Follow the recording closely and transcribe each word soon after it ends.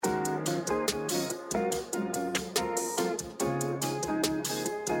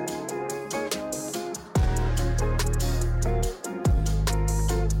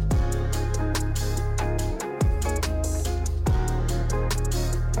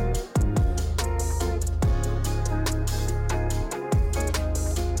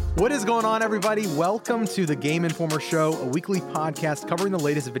What is going on, everybody? Welcome to the Game Informer Show, a weekly podcast covering the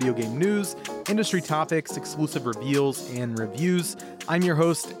latest video game news, industry topics, exclusive reveals, and reviews. I'm your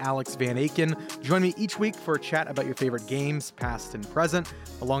host, Alex Van Aken. Join me each week for a chat about your favorite games, past and present,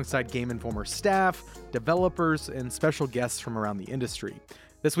 alongside Game Informer staff, developers, and special guests from around the industry.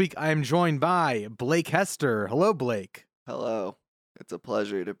 This week, I am joined by Blake Hester. Hello, Blake. Hello. It's a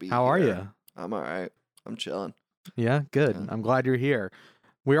pleasure to be here. How are you? I'm all right. I'm chilling. Yeah, good. Yeah. I'm glad you're here.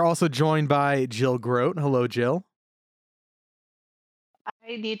 We are also joined by Jill Grote. Hello, Jill.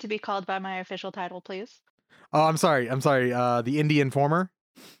 I need to be called by my official title, please. Oh, I'm sorry. The Indie Informer.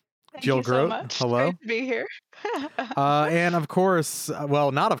 Thank Jill you so Grote, much. hello. Great to be here. And of course,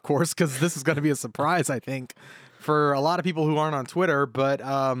 well, not of course, because this is going to be a surprise, I think, for a lot of people who aren't on Twitter. But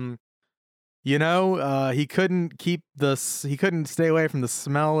he couldn't stay away from the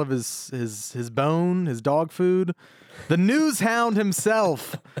smell of his bone, his dog food. The news hound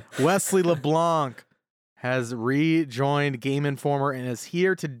himself, Wesley LeBlanc, has rejoined Game Informer and is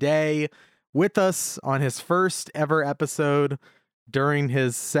here today with us on his first ever episode during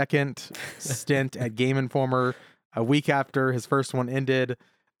his second stint at Game Informer, a week after his first one ended.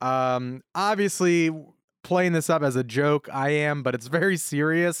 Obviously playing this up as a joke, I am, but it's very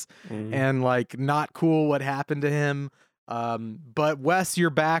serious and like not cool what happened to him. But Wes, you're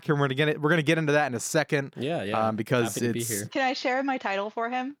back, and we're gonna get into that in a second. Yeah. Because Happy to be here. Can I share my title for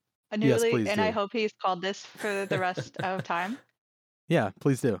him? Yes, please and do. I hope he's called this for the rest of time. Yeah,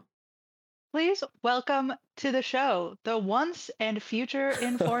 please do. Please welcome to the show, the once and future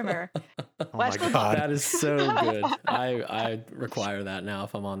informer. Oh my Wesley God. That is so good. I require that now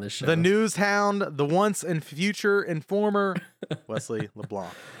if I'm on this show. The news hound, the once and future informer, Wesley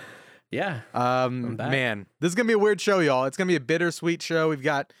LeBlanc. Yeah. I'm back. Man, this is gonna be a weird show, y'all. It's gonna be a bittersweet show. We've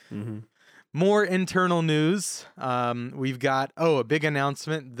got more internal news. We've got a big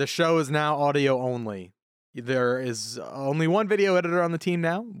announcement. The show is now audio only. There is only one video editor on the team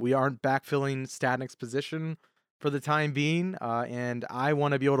now. We aren't backfilling Static's position for the time being, and I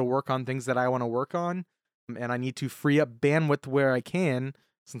want to be able to work on things that I want to work on, and I need to free up bandwidth where I can,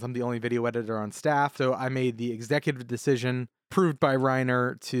 since I'm the only video editor on staff. So I made the executive decision, approved by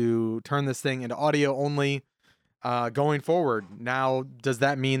Reiner, to turn this thing into audio only going forward. Now, does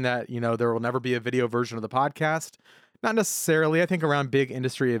that mean that, there will never be a video version of the podcast? Not necessarily. I think around big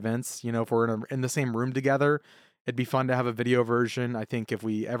industry events, if we're in the same room together, it'd be fun to have a video version. I think if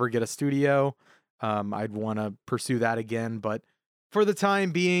we ever get a studio, I'd want to pursue that again. But for the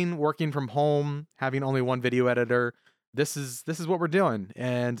time being, working from home, having only one video editor, this is what we're doing.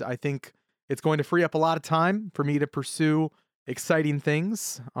 And I think it's going to free up a lot of time for me to pursue exciting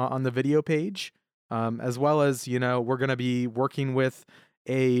things on the video page, as well as, we're going to be working with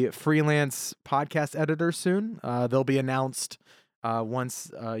a freelance podcast editor soon. They'll be announced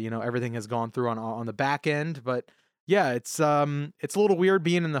once everything has gone through on the back end. But yeah, it's a little weird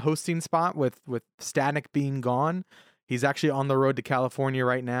being in the hosting spot with Static being gone. He's actually on the road to California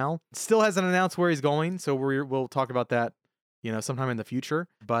right now. Still hasn't announced where he's going, so we'll talk about that sometime in the future.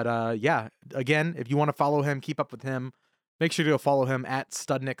 But yeah, again, if you want to follow him, keep up with him, make sure to go follow him at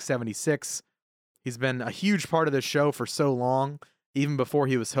Studnick76. He's been a huge part of this show for so long. Even before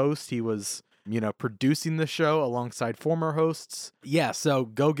he was host, he was, producing the show alongside former hosts. Yeah, so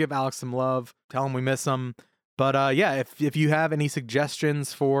go give Alex some love. Tell him we miss him. But yeah, if you have any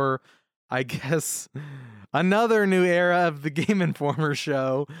suggestions for, I guess, another new era of the Game Informer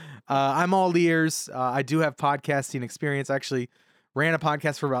show, I'm all ears. I do have podcasting experience. I actually ran a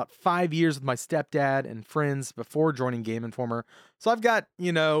podcast for about 5 years with my stepdad and friends before joining Game Informer. So I've got,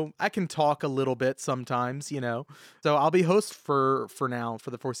 I can talk a little bit sometimes, So I'll be host for now, for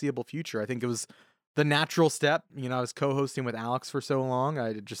the foreseeable future. I think it was the natural step. I was co-hosting with Alex for so long.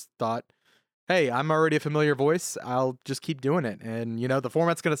 I just thought, hey, I'm already a familiar voice. I'll just keep doing it. And, the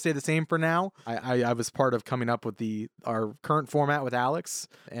format's going to stay the same for now. I was part of coming up with our current format with Alex,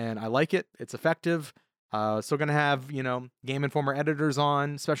 and I like it. It's effective. Still going to have, Game Informer editors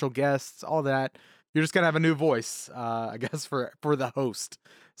on, special guests, all that. You're just going to have a new voice, I guess, for the host.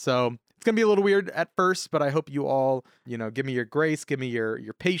 So it's going to be a little weird at first, but I hope you all, give me your grace, give me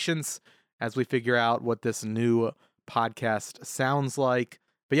your patience as we figure out what this new podcast sounds like.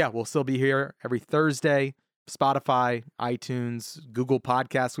 But yeah, we'll still be here every Thursday. Spotify, iTunes, Google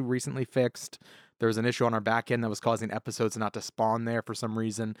Podcasts we recently fixed. There was an issue on our back end that was causing episodes not to spawn there for some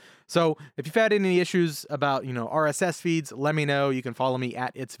reason. So if you've had any issues about, RSS feeds, let me know. You can follow me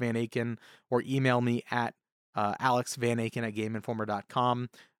at It's Van Aken or email me at alexvanaken@gameinformer.com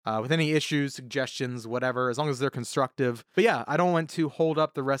with any issues, suggestions, whatever, as long as they're constructive. But yeah, I don't want to hold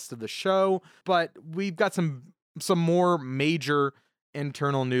up the rest of the show, but we've got some more major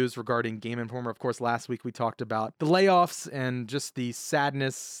internal news regarding Game Informer. Of course, last week we talked about the layoffs and just the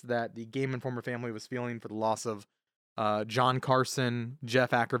sadness that the Game Informer family was feeling for the loss of John Carson,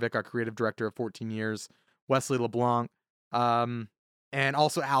 Jeff Akervik, our creative director of 14 years, Wesley LeBlanc, and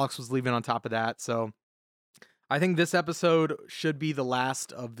also Alex was leaving on top of that. So I think this episode should be the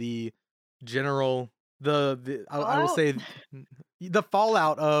last of the general, I will say the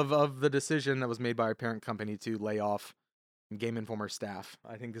fallout of the decision that was made by our parent company to lay off Game Informer staff.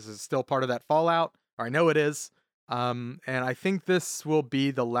 I think this is still part of that fallout, or I know it is. And I think this will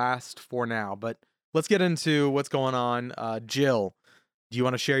be the last for now, but let's get into what's going on. Jill, do you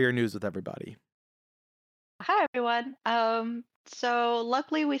want to share your news with everybody? Hi, everyone. So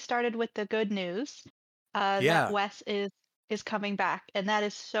luckily we started with the good news that Wes is coming back, and that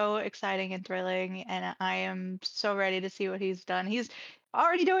is so exciting and thrilling, and I am so ready to see what he's done. He's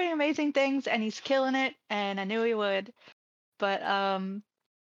already doing amazing things, and he's killing it, and I knew he would. But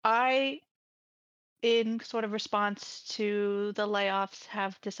I, in sort of response to the layoffs,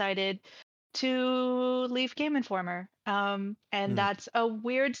 have decided to leave Game Informer. And that's a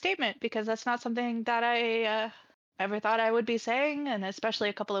weird statement because that's not something that I ever thought I would be saying, and especially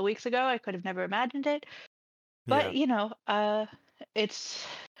a couple of weeks ago, I could have never imagined it. But you know,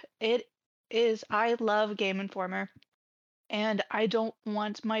 it is. I love Game Informer, and I don't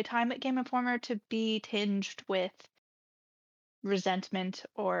want my time at Game Informer to be tinged with resentment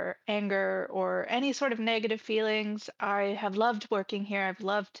or anger or any sort of negative feelings. I have loved working here. I've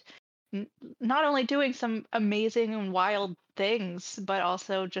loved not only doing some amazing and wild things, but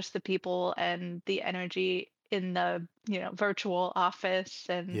also just the people and the energy in the virtual office.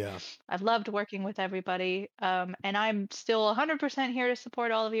 And I've loved working with everybody. And I'm still 100% here to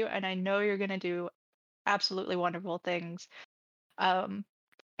support all of you. And I know you're going to do absolutely wonderful things. And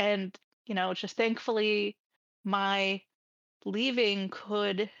just thankfully, my leaving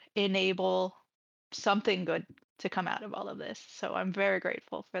could enable something good to come out of all of this. So I'm very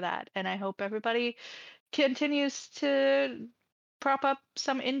grateful for that. And I hope everybody continues to prop up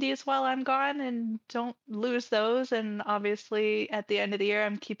some indies while I'm gone and don't lose those. And obviously at the end of the year,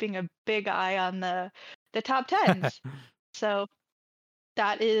 I'm keeping a big eye on the top 10s. So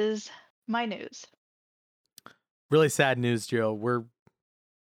that is my news. Really sad news, Jill. We're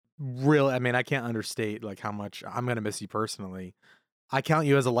I mean, I can't understate like how much I'm going to miss you personally. I count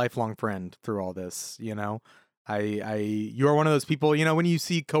you as a lifelong friend through all this, you're one of those people, when you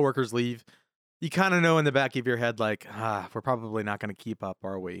see coworkers leave, you kind of know in the back of your head, like, we're probably not going to keep up,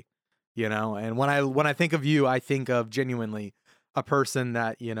 are we? And when I think of you, I think of genuinely a person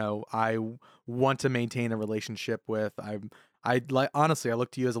that, I want to maintain a relationship with. Honestly, I look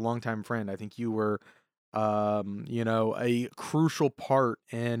to you as a longtime friend. I think you were, a crucial part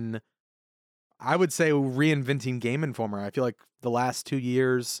in, I would say, reinventing Game Informer. I feel like the last 2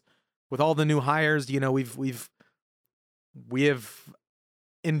 years with all the new hires, we have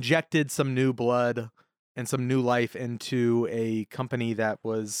injected some new blood and some new life into a company that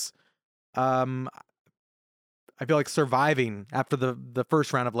was, I feel like surviving after the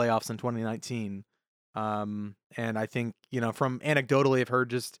first round of layoffs in 2019. And I think, from anecdotally, I've heard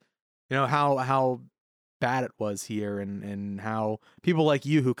just, how bad it was here and how people like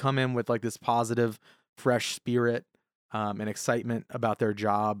you who come in with like this positive, fresh spirit, and excitement about their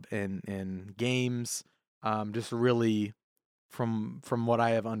job and games, just really from what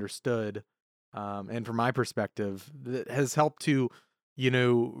I have understood, and from my perspective, that has helped to,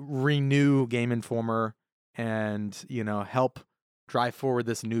 renew Game Informer and, help drive forward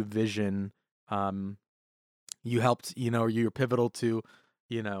this new vision. You helped, you're pivotal to,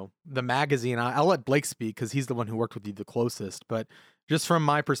 the magazine. I'll let Blake speak because he's the one who worked with you the closest. But just from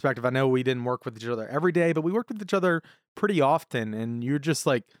my perspective, I know we didn't work with each other every day, but we worked with each other pretty often. And you're just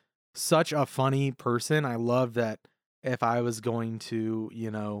like such a funny person. I love that if I was going to,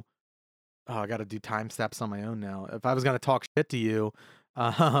 I got to do time steps on my own now. If I was going to talk shit to you,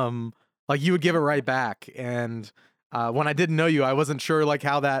 like you would give it right back. And when I didn't know you, I wasn't sure like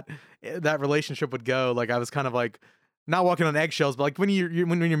how that relationship would go. Like I was kind of like, not walking on eggshells, but like when you're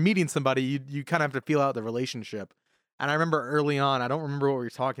meeting somebody, you kind of have to feel out the relationship. And I remember early on, I don't remember what we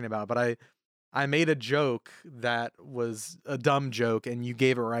were talking about, but I made a joke that was a dumb joke, and you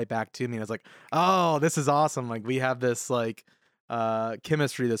gave it right back to me. And I was like, oh, this is awesome! Like we have this like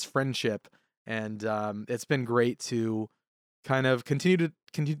chemistry, this friendship, and it's been great to kind of continue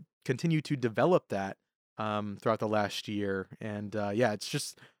to develop that throughout the last year. And it's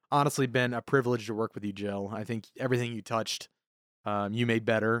just honestly been a privilege to work with you, Jill. I think everything you touched, you made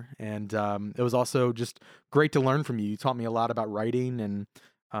better. And it was also just great to learn from you. You taught me a lot about writing and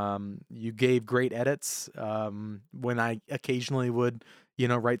You gave great edits when I occasionally would,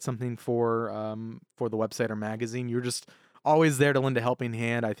 write something for the website or magazine. You're just always there to lend a helping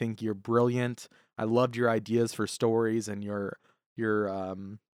hand. I think you're brilliant. I loved your ideas for stories and your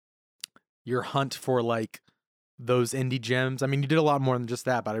hunt for like those indie gems. I mean, you did a lot more than just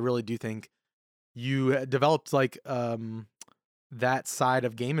that, but I really do think you developed like that side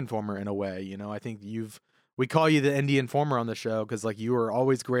of Game Informer in a way. I think we call you the Indie Informer on the show because like you were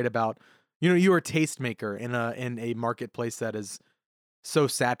always great about, you were a tastemaker in a marketplace that is so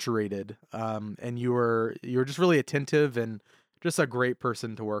saturated, and you were just really attentive and just a great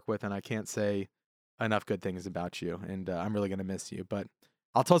person to work with, and I can't say enough good things about you, and I'm really gonna miss you. But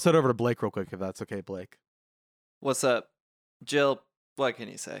I'll toss it over to Blake real quick if that's okay, Blake. What's up, Jill? What can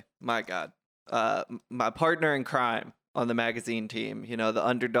you say? My God, my partner in crime on the magazine team. The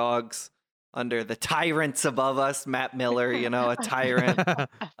underdogs under the tyrants above us. Matt Miller, a tyrant.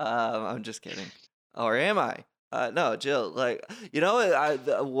 I'm just kidding. Or am I? No, Jill. Like,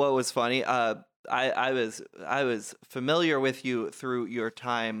 what was funny? I was familiar with you through your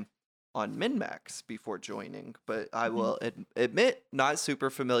time on MinMax before joining, but I will admit not super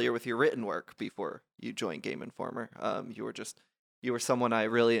familiar with your written work before you joined Game Informer. You were someone I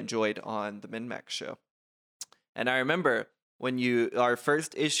really enjoyed on the MinMax show, and I remember when our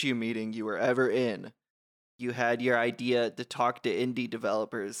first issue meeting you were ever in, you had your idea to talk to indie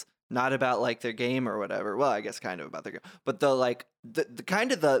developers. Not about like their game or whatever. Well, I guess kind of about their game, but the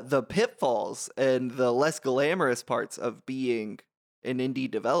kind of the pitfalls and the less glamorous parts of being an indie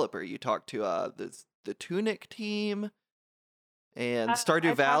developer. You talked to the Tunic team and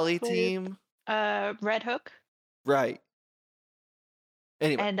Stardew Valley team. Red Hook. Right.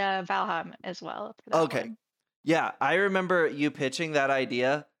 Anyway. And Valheim as well. Okay. One. Yeah, I remember you pitching that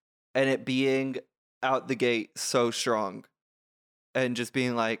idea and it being out the gate so strong, and just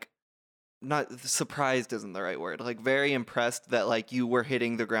being like, not surprised isn't the right word, like very impressed that like you were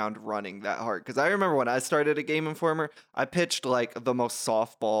hitting the ground running that hard. Because I remember when I started at Game Informer, I pitched like the most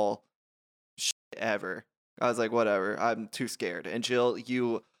softball shit ever. I was like, whatever, I'm too scared. And Jill,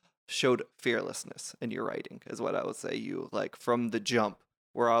 you showed fearlessness in your writing, is what I would say. You, like, from the jump,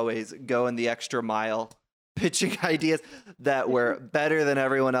 were always going the extra mile, pitching ideas that were better than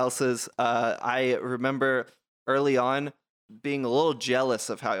everyone else's. I remember early on being a little jealous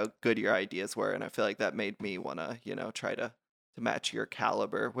of how good your ideas were, and I feel like that made me want to, try to match your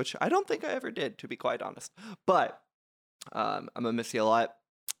caliber, which I don't think I ever did, to be quite honest. But I'm gonna miss you a lot.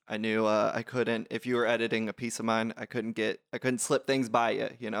 I knew I couldn't, if you were editing a piece of mine, I couldn't slip things by you.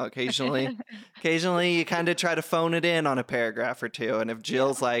 Occasionally you kind of try to phone it in on a paragraph or two, and if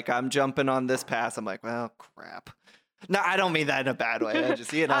Jill's like, I'm jumping on this pass, I'm like, well, crap. No, I don't mean that in a bad way. I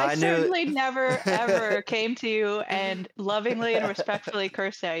just, I certainly never, ever came to you and lovingly and respectfully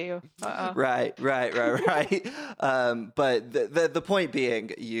cursed at you. Right. But the point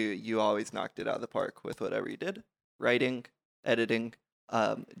being, you always knocked it out of the park with whatever you did. Writing, editing,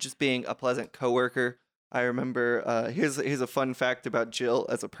 just being a pleasant coworker. I remember, here's a fun fact about Jill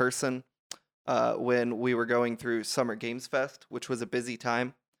as a person. When we were going through Summer Games Fest, which was a busy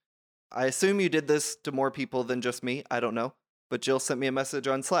time, I assume you did this to more people than just me. I don't know. But Jill sent me a message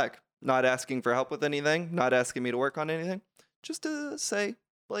on Slack, not asking for help with anything, not asking me to work on anything, just to say,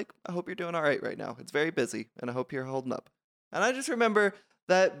 Blake, I hope you're doing all right now. It's very busy, and I hope you're holding up. And I just remember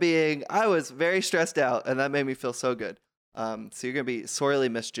that being, I was very stressed out, and that made me feel so good. So you're going to be sorely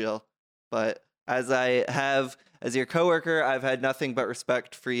missed, Jill. But as your coworker, I've had nothing but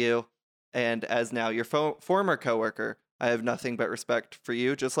respect for you. And as now your former coworker, I have nothing but respect for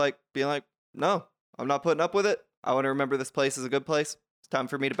you, just like being like, no, I'm not putting up with it. I want to remember this place is a good place. It's time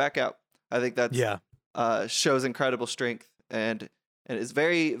for me to back out. I think that's shows incredible strength and is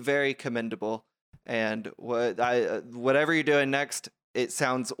very, very commendable. And whatever you're doing next, it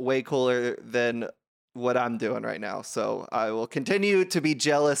sounds way cooler than what I'm doing right now. So I will continue to be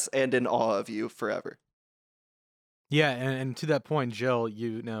jealous and in awe of you forever. Yeah, and to that point, Jill,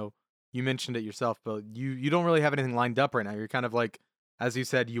 you mentioned it yourself, but you don't really have anything lined up right now. You're kind of like, as you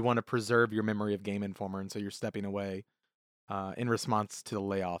said, you want to preserve your memory of Game Informer, and so you're stepping away in response to the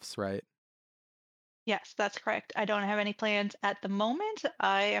layoffs, right? Yes, that's correct. I don't have any plans at the moment.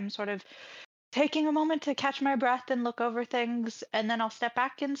 I am sort of taking a moment to catch my breath and look over things, and then I'll step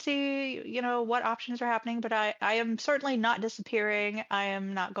back and see, what options are happening. But I am certainly not disappearing. I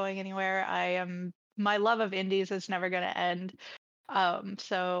am not going anywhere. My love of indies is never going to end.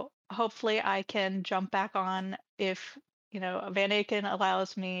 So hopefully I can jump back on if Van Aken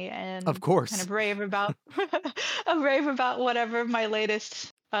allows me, and of course kind of rave about whatever my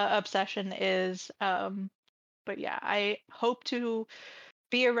latest obsession is. But yeah, I hope to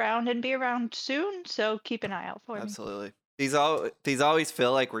be around and be around soon. So keep an eye out for me. Absolutely. These always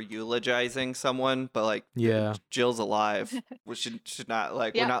feel like we're eulogizing someone, but like Yeah. Jill's alive. We should not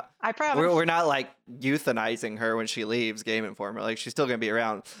like Yeah, I promise. we're not like euthanizing her when she leaves Game Informer. Like she's still gonna be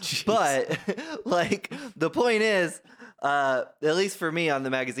around. Jeez. But like the point is, at least for me on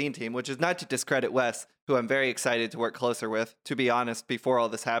the magazine team, which is not to discredit Wes, who I'm very excited to work closer with. To be honest, before all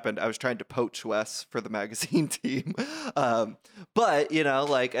this happened, I was trying to poach Wes for the magazine team. But you know,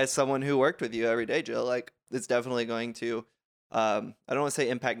 like as someone who worked with you every day, Jill, like it's definitely going to I don't want to say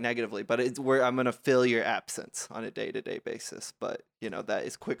impact negatively, but it's where I'm going to fill your absence on a day-to-day basis. But, you know, that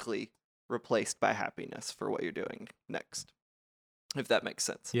is quickly replaced by happiness for what you're doing next, if that makes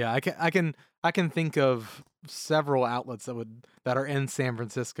sense. Yeah, I can think of several outlets that are in San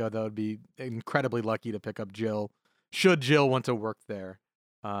Francisco that would be incredibly lucky to pick up Jill, should Jill want to work there.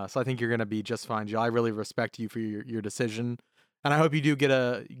 So I think you're going to be just fine, Jill. I really respect you for your decision. And I hope you do get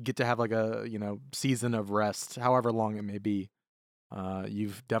to have like a, you know, season of rest, however long it may be.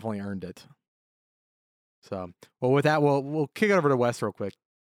 You've definitely earned it. So, well, with that, we'll kick it over to Wes real quick.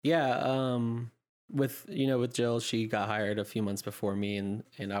 Yeah, with Jill, she got hired a few months before me, and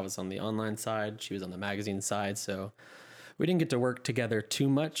I was on the online side. She was on the magazine side, so we didn't get to work together too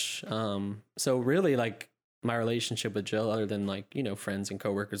much. So really, like my relationship with Jill, other than like, you know, friends and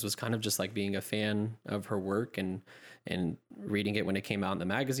coworkers, was kind of just like being a fan of her work and reading it when it came out in the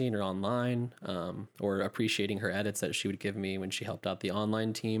magazine or online, or appreciating her edits that she would give me when she helped out the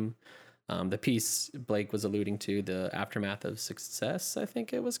online team. The piece Blake was alluding to, the Aftermath of Success, I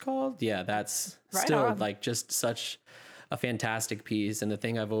think it was called. Yeah, that's Right still on. like just such a fantastic piece. And the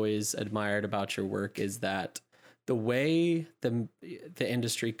thing I've always admired about your work is that the way the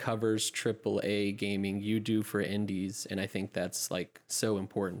industry covers AAA gaming, you do for indies. And I think that's like so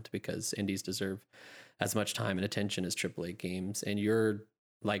important because indies deserve as much time and attention as AAA games. And you're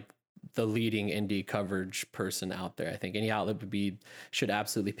like the leading indie coverage person out there. I think any outlet should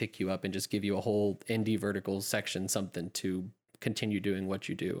absolutely pick you up and just give you a whole indie vertical section, something to continue doing what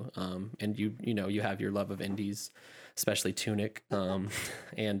you do. And you have your love of indies, especially Tunic.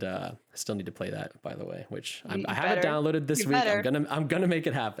 And I still need to play that, by the way, which I haven't downloaded this week. I'm gonna make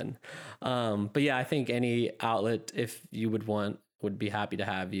it happen. But yeah, I think any outlet, if you would be happy to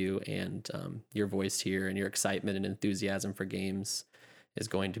have you, and your voice here and your excitement and enthusiasm for games is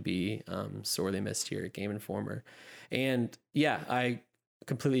going to be sorely missed here at Game Informer. And yeah, I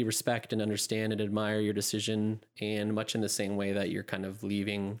completely respect and understand and admire your decision, and much in the same way that you're kind of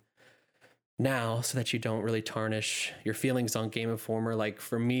leaving now so that you don't really tarnish your feelings on Game Informer. Like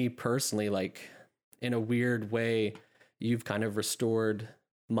for me personally, like in a weird way, you've kind of restored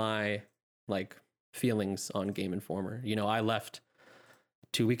my like feelings on Game Informer. You know, I left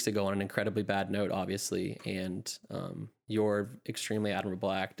 2 weeks ago on an incredibly bad note, obviously, and your extremely admirable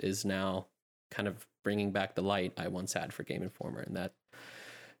act is now kind of bringing back the light I once had for Game Informer, and that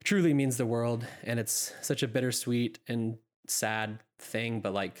truly means the world. And it's such a bittersweet and sad thing,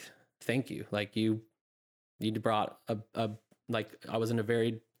 but like, thank you. Like you brought like I was in a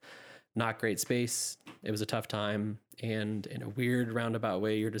very not great space. It was a tough time, and in a weird roundabout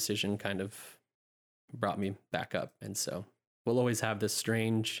way, your decision kind of brought me back up. And so we'll always have this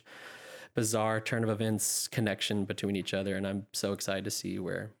strange, bizarre turn of events connection between each other. And I'm so excited to see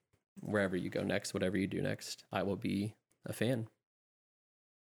wherever you go next, whatever you do next, I will be a fan.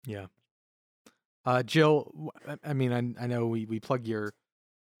 Yeah. Jill, I mean, I know we plug your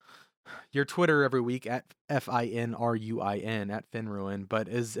Twitter every week at FINRUIN at FinRuin, but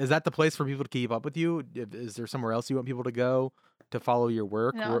is that the place for people to keep up with you? Is there somewhere else you want people to go to follow your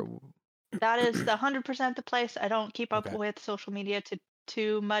work? No. That is the 100% the place. I don't keep up with social media to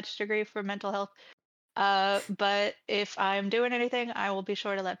too much degree for mental health. But if I'm doing anything, I will be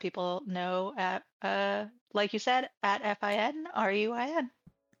sure to let people know at like you said, at FINRUIN.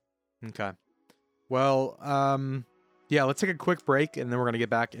 Okay. Well, yeah, let's take a quick break, and then we're gonna get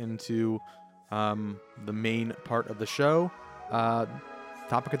back into the main part of the show.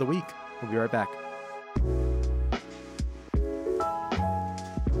 Topic of the week. We'll be right back.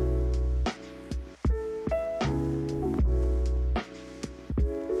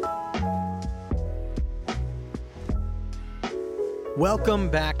 Welcome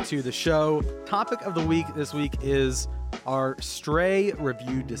back to the show. Topic of the week this week is our Stray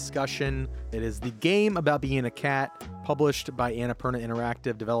review discussion. It is the game about being a cat, published by Annapurna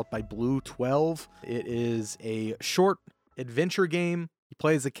Interactive, developed by Blue 12. It is a short adventure game. You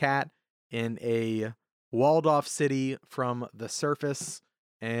play as a cat in a walled-off city from the surface,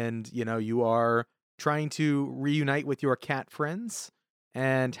 and you are trying to reunite with your cat friends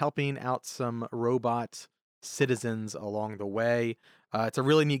and helping out some robot citizens along the way. It's a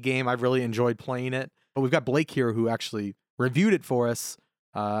really neat game. I've really enjoyed playing it. But we've got Blake here who actually reviewed it for us.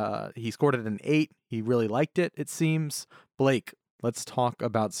 He scored it an 8. He really liked it, it seems. Blake, let's talk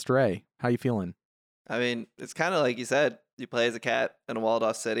about Stray. How you feeling? I mean, it's kind of like you said. You play as a cat in a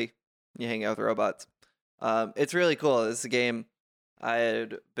walled-off city. You hang out with robots. It's really cool. This is a game I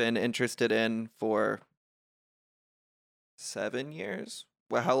had been interested in for 7 years.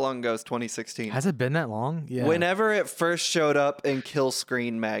 Well, how long ago is 2016? Has it been that long? Yeah. Whenever it first showed up in Kill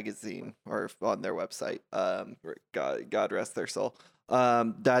Screen magazine or on their website, God rest their soul.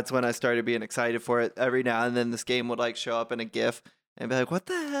 That's when I started being excited for it. Every now and then this game would like show up in a GIF and be like, what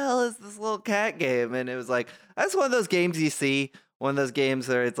the hell is this little cat game? And it was like, that's one of those games you see, one of those games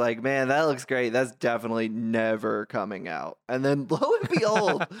where it's like, man, that looks great. That's definitely never coming out. And then lo and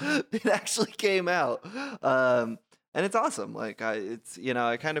behold, it actually came out. And it's awesome. Like I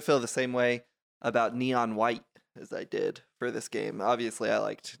kind of feel the same way about Neon White as I did for this game. Obviously, I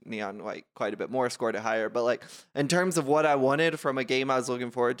liked Neon White quite a bit more, scored it higher. But like in terms of what I wanted from a game I was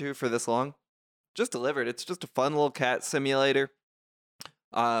looking forward to for this long, just delivered. It's just a fun little cat simulator.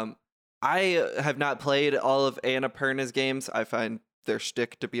 I have not played all of Annapurna's games. I find their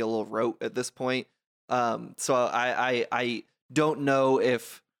shtick to be a little rote at this point. So I don't know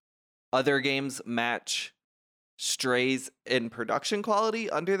if other games match Stray's in production quality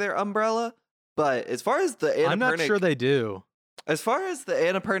under their umbrella, but as far as the Annapurna, I'm not sure they do. As far as the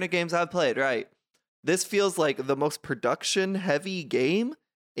Annapurna games I've played, right, this feels like the most production heavy game,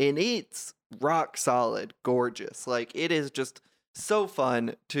 and it's rock solid, gorgeous. Like it is just so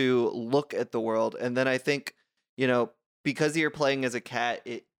fun to look at the world. And then I think, because you're playing as a cat,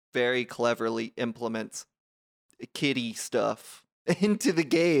 it very cleverly implements kitty stuff into the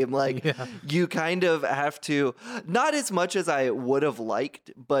game. Like you kind of have to, not as much as I would have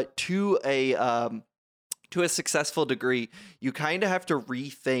liked, but to a successful degree, you kind of have to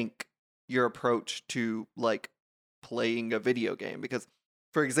rethink your approach to like playing a video game. Because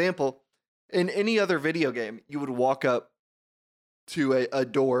for example, in any other video game, you would walk up to a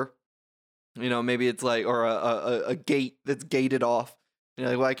door, maybe it's like, or a gate that's gated off. You're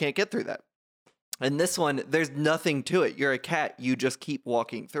like, well, I can't get through that. And this one, there's nothing to it. You're a cat. You just keep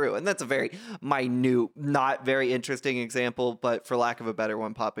walking through. And that's a very minute, not very interesting example, but for lack of a better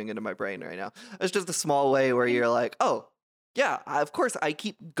one popping into my brain right now. It's just a small way where you're like, oh, yeah, of course I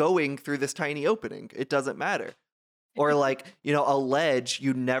keep going through this tiny opening. It doesn't matter. Or like, a ledge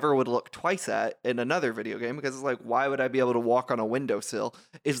you never would look twice at in another video game because it's like, why would I be able to walk on a windowsill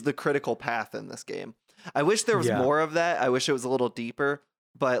is the critical path in this game. I wish there was more of that. I wish it was a little deeper.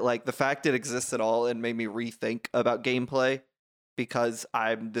 But like the fact it exists at all, it made me rethink about gameplay because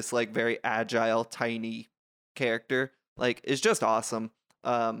I'm this like very agile, tiny character. Like it's just awesome.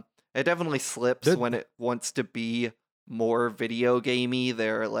 It definitely slips when it wants to be more video gamey.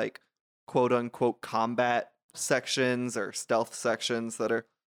 There are like quote unquote combat sections or stealth sections that are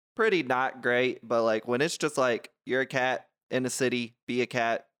pretty not great. But like when it's just like you're a cat in a city, be a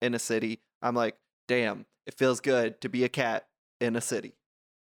cat in a city, I'm like, damn, it feels good to be a cat in a city.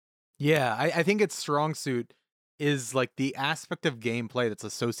 Yeah, I think its strong suit is like the aspect of gameplay that's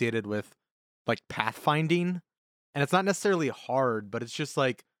associated with like pathfinding. And it's not necessarily hard, but it's just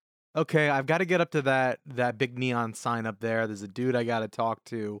like, okay, I've got to get up to that big neon sign up there. There's a dude I got to talk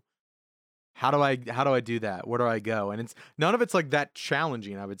to. How do I do that? Where do I go? And it's none of it's like that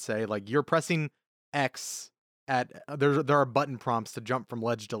challenging, I would say. Like you're pressing X at there are button prompts to jump from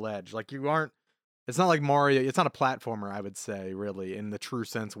ledge to ledge. Like it's not like Mario. It's not a platformer, I would say, really, in the true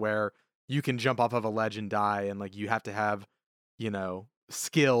sense where you can jump off of a ledge and die, and like you have to have,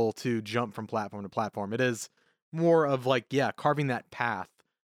 skill to jump from platform to platform. It is more of like, carving that path.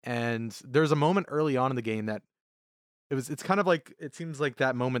 And there's a moment early on in the game that it's kind of like, it seems like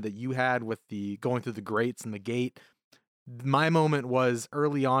that moment that you had with the going through the grates and the gate. My moment was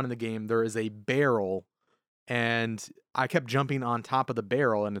early on in the game. There is a barrel, and I kept jumping on top of the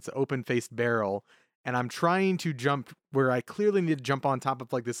barrel, and it's an open-faced barrel, and I'm trying to jump where I clearly need to jump on top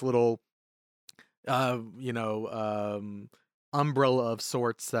of like this little, umbrella of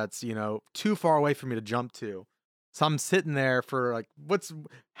sorts that's, too far away for me to jump to. So I'm sitting there for like what's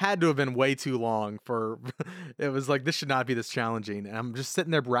had to have been way too long for, it was like, this should not be this challenging. And I'm just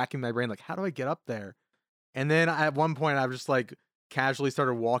sitting there racking my brain, like, how do I get up there? And then at one point I just like casually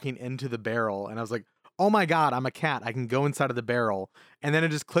started walking into the barrel, and I was like, oh my God, I'm a cat. I can go inside of the barrel. And then it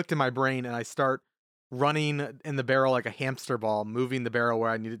just clicked in my brain, and I start running in the barrel like a hamster ball, moving the barrel where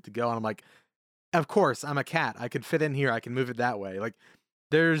I need it to go. And I'm like, of course, I'm a cat. I could fit in here. I can move it that way. Like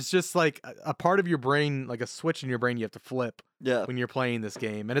there's just like a part of your brain, like a switch in your brain you have to flip when you're playing this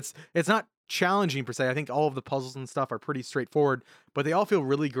game. And it's not challenging per se. I think all of the puzzles and stuff are pretty straightforward, but they all feel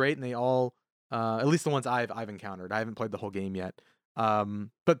really great, and they all, at least the ones I've encountered. I haven't played the whole game yet.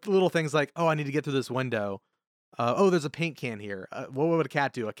 But little things like, oh, I need to get through this window. Oh, there's a paint can here. What would a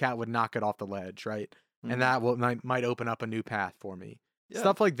cat do? A cat would knock it off the ledge, right? Mhm. And that might open up a new path for me. Yeah.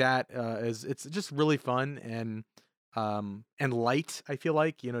 Stuff like that it's just really fun and light. I feel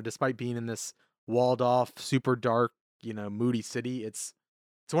like, despite being in this walled off, super dark, moody city, it's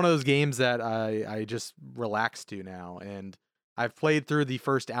one of those games that I just relax to now. And I've played through the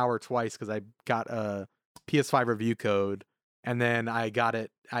first hour twice because I got a PS5 review code, and then I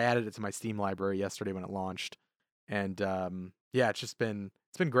added it to my Steam library yesterday when it launched. And yeah, it's been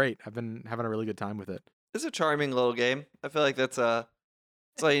great. I've been having a really good time with it. It's a charming little game. I feel like that's all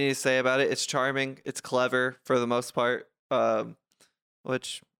you need to say about it. It's charming. It's clever for the most part.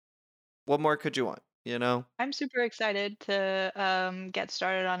 Which, what more could you want? I'm super excited to get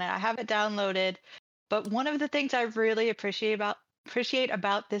started on it. I have it downloaded, but one of the things I really appreciate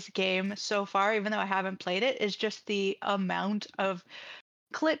about this game so far, even though I haven't played it, is just the amount of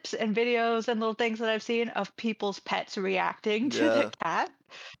clips and videos and little things that I've seen of people's pets reacting to the cat.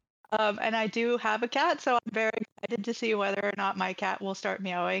 And I do have a cat, so I'm very excited to see whether or not my cat will start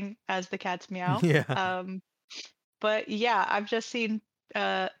meowing as the cats meow. Yeah. But yeah, I've just seen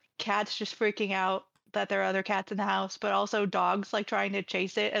cats just freaking out that there are other cats in the house, but also dogs like trying to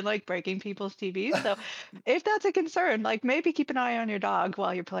chase it and like breaking people's TVs. So if that's a concern, like maybe keep an eye on your dog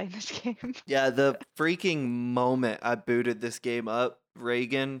while you're playing this game. Yeah, the freaking moment I booted this game up,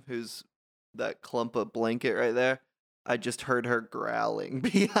 Reagan, who's that clump of blanket right there, I just heard her growling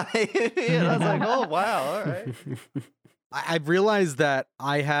behind me, and I was like, oh, wow, all right. I've realized that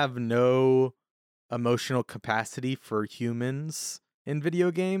I have no emotional capacity for humans in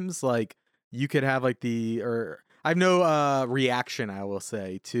video games. Like, you could have like I have no reaction, I will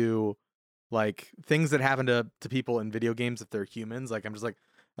say, to like things that happen to people in video games if they're humans. Like, I'm just like,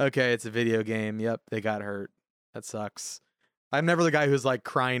 okay, it's a video game. Yep, they got hurt. That sucks. I'm never the guy who's like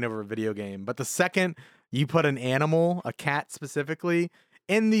crying over a video game. But the second you put an animal, a cat specifically,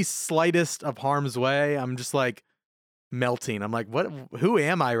 in the slightest of harm's way, I'm just like melting. I'm like, what? Who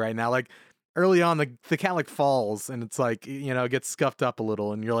am I right now? Like, early on, the cat like falls and it's like, it gets scuffed up a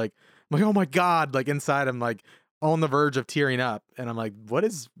little, and you're like, oh my god! Like, inside, I'm like on the verge of tearing up, and I'm like, what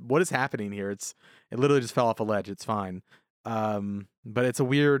is happening here? It literally just fell off a ledge. It's fine. But it's a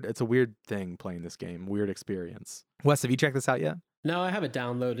weird thing playing this game. Weird experience. Wes, have you checked this out yet? No, I have it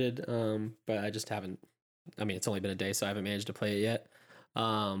downloaded, but I just haven't. I mean, it's only been a day, so I haven't managed to play it yet.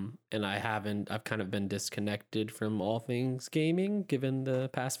 And I've kind of been disconnected from all things gaming given the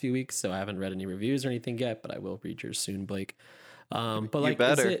past few weeks, so I haven't read any reviews or anything yet, but I will read yours soon, Blake. But like,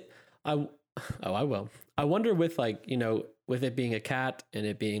 I will. I wonder with like, with it being a cat and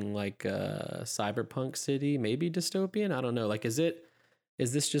it being like a cyberpunk city, maybe dystopian. I don't know. Like,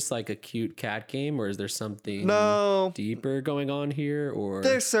 is this just like a cute cat game, or is there something deeper going on here? Or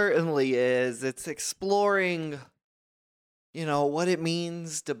there certainly is. It's exploring, what it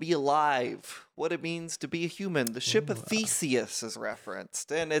means to be alive, what it means to be a human. The ship of Theseus is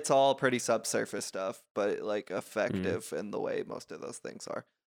referenced, and it's all pretty subsurface stuff, but like effective in the way most of those things are.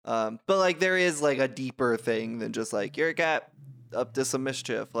 But like there is like a deeper thing than just like you're a cat up to some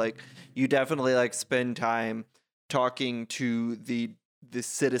mischief. Like, you definitely like spend time talking to the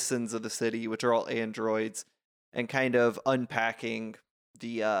citizens of the city, which are all androids, and kind of unpacking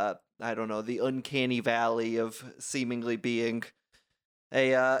the the uncanny valley of seemingly being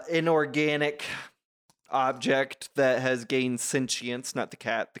a inorganic object that has gained sentience. Not the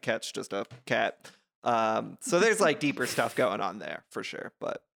cat. The cat's just a cat. So there's like deeper stuff going on there for sure,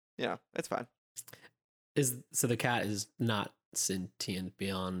 but it's fine. So the cat is not sentient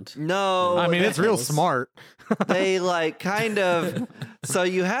beyond? No, I mean, it's real smart. They like kind of. So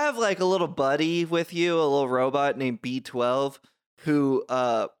you have like a little buddy with you, a little robot named B12, who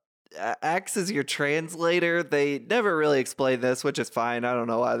acts as your translator. They never really explain this, which is fine. I don't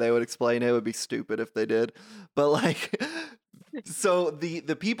know why they would explain it. It would be stupid if they did. But like, so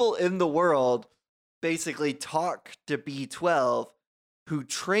the people in the world basically talk to B12, who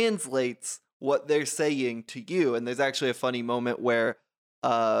translates what they're saying to you. And there's actually a funny moment where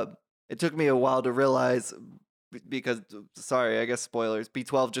it took me a while to realize, because, sorry, I guess spoilers,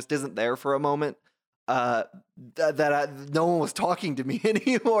 B12 just isn't there for a moment. No one was talking to me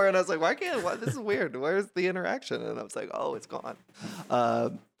anymore, and I was like, this is weird. Where's the interaction? And I was like, oh, it's gone.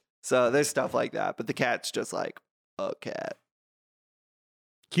 So there's stuff like that, but the cat's just like a cat.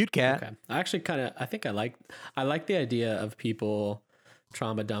 Cute cat. Okay. I actually I like the idea of people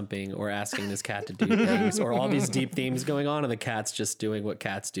trauma dumping or asking this cat to do things or all these deep themes going on, and the cat's just doing what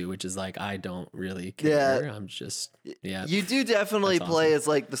cats do, which is like, I don't really care. I'm just, You do definitely play awesome. As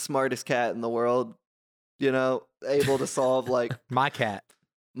like the smartest cat in the world, you know, able to solve like my cat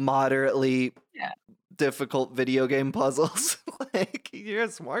moderately difficult video game puzzles. Like, you're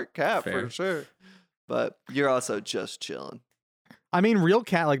a smart cat for sure, but you're also just chilling. I mean, real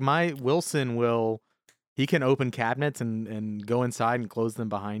cat, like my Wilson he can open cabinets and go inside and close them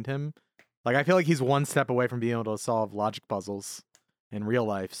behind him. Like, I feel like he's one step away from being able to solve logic puzzles in real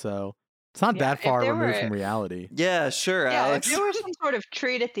life. So it's not that far removed from reality. Yeah, sure, Alex. If there was some sort of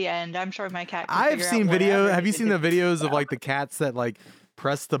treat at the end, I'm sure my cat could I've seen video. Have you seen the videos of like the cats that like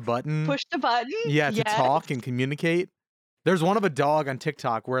press the button? Push the button? Yeah, to talk and communicate. There's one of a dog on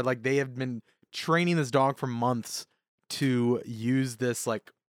TikTok where like they have been training this dog for months to use this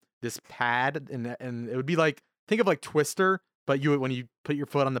pad, and it would be like, think of like Twister, but when you put your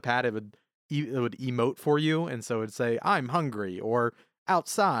foot on the pad, it would emote for you, and so it would say, I'm hungry, or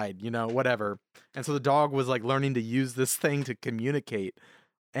outside, you know, whatever. And so the dog was like learning to use this thing to communicate.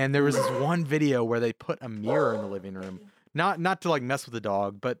 And there was this one video where they put a mirror in the living room, not to like mess with the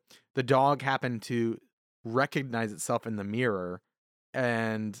dog, but the dog happened to recognize itself in the mirror,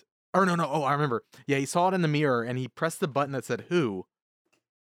 and I remember. Yeah, he saw it in the mirror and he pressed the button that said who.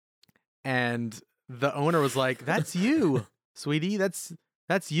 And the owner was like, "That's you, sweetie. That's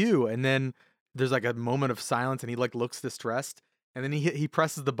you." And then there's like a moment of silence and he like looks distressed, and then he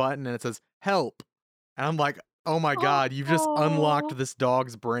presses the button and it says help. And I'm like, "Oh my God, you've just unlocked this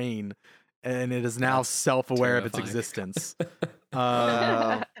dog's brain, and it is now self-aware of its existence."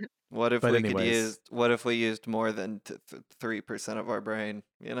 What if we used more than 3% of our brain,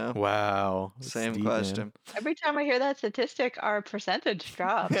 you know? Wow. Same deep, question. Man. Every time I hear that statistic, our percentage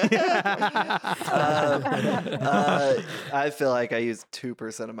drops. I feel like I use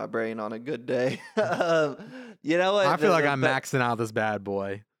 2% of my brain on a good day. You know what? I feel like I'm maxing out this bad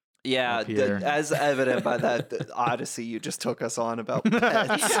boy. Yeah, as evident by that odyssey you just took us on about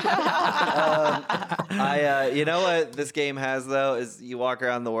pets. You know what this game has though is you walk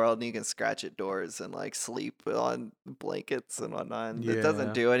around the world and you can scratch at doors and like sleep on blankets and whatnot. Yeah. It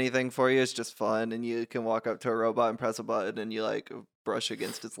doesn't do anything for you. It's just fun, and you can walk up to a robot and press a button and you like brush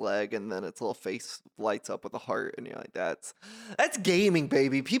against its leg, and then its little face lights up with a heart, and you're like, that's gaming,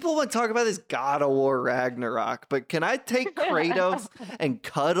 baby. People want to talk about this God of War Ragnarok, but can I take Kratos and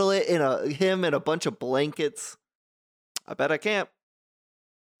cuddle it him in a bunch of blankets? I bet I can't.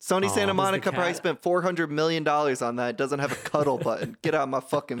 Sony Santa Monica probably spent $400 million on that. It doesn't have a cuddle button. Get out of my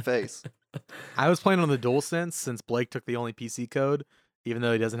fucking face. I was playing on the DualSense since Blake took the only PC code, even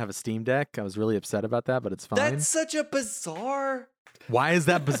though he doesn't have a Steam Deck. I was really upset about that, but it's fine. That's such a bizarre... Why is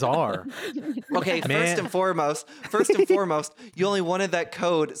that bizarre? Okay, first and foremost, you only wanted that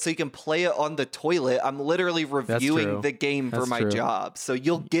code so you can play it on the toilet. I'm literally reviewing the game for my job, so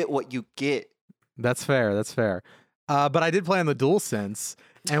you'll get what you get. That's fair. But I did play on the DualSense,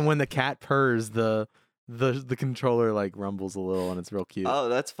 and when the cat purrs, the controller like rumbles a little, and it's real cute. Oh,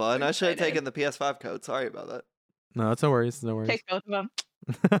 that's fun. I should have taken the PS5 code. Sorry about that. No, it's no worries. Take both of them.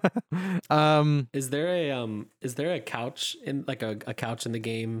 Is there a couch in like a couch in the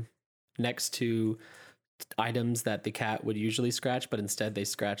game next to items that the cat would usually scratch, but instead they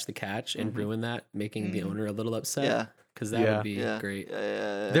scratch the couch and ruin that, making the owner a little upset? Yeah, because that would be great.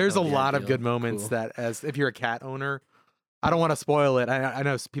 There's a lot of good moments that, as if you're a cat owner, I don't want to spoil it. I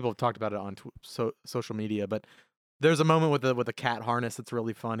know people have talked about it on social media, but there's a moment with a cat harness that's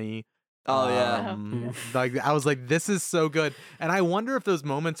really funny. Oh yeah. Like I was like, this is so good. And I wonder if those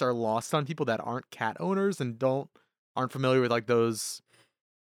moments are lost on people that aren't cat owners and aren't familiar with like those.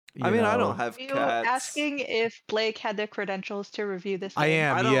 I don't have cats. Are you asking if Blake had the credentials to review this game? I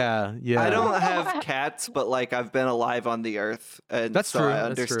am. Yeah. I don't have cats, but like I've been alive on the earth, and that's so true. I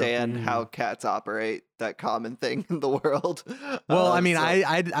understand how cats operate. That common thing in the world. Well, I mean,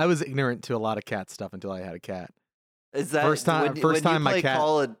 I was ignorant to a lot of cat stuff until I had a cat. Is that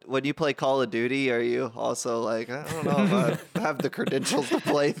when you play Call of Duty, are you also like, I don't know if I have the credentials to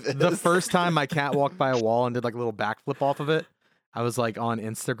play this? The first time my cat walked by a wall and did like a little backflip off of it, I was like on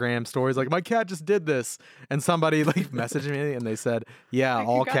Instagram stories like, my cat just did this, and somebody like messaged me and they said, yeah,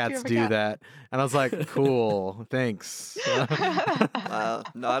 all cats do that, and I was like, cool, thanks.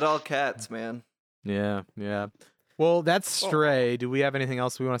 Not all cats, man. Yeah. Well, that's Stray. Do we have anything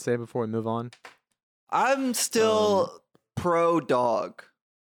else we want to say before we move on? I'm still pro dog.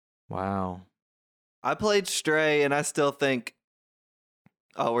 Wow. I played Stray and I still think,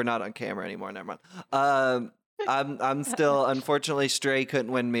 oh, we're not on camera anymore. Never mind. I'm still, unfortunately, Stray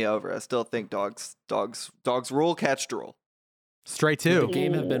couldn't win me over. I still think dogs rule, cats drool. Stray Would 2. the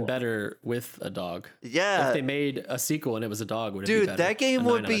game have been better with a dog? Yeah. If they made a sequel and it was a dog, would it be Dude, better? that game A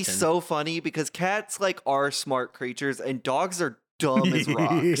would 9 out be of 10. so funny because cats like are smart creatures and dogs are dumb as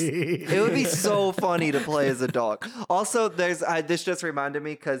rocks. It would be so funny to play as a dog. Also, this just reminded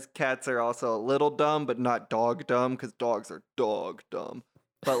me because cats are also a little dumb, but not dog dumb because dogs are dog dumb.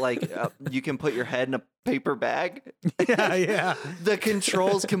 But like you can put your head in a paper bag. Yeah. The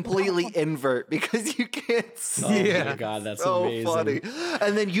controls completely invert because you can't see. Oh my god, that's so amazing. funny.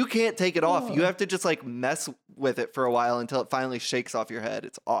 And then you can't take it off. You have to just like mess with it for a while until it finally shakes off your head.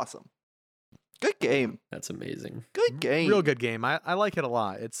 It's awesome. Good game. That's amazing. Good game. Real good game. I like it a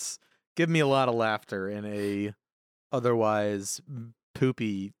lot. It's given me a lot of laughter in a otherwise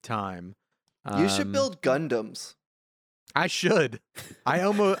poopy time. You should build Gundams. I should.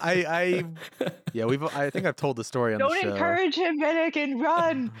 I think I've told the story on Don't the show. encourage him, Finnegan.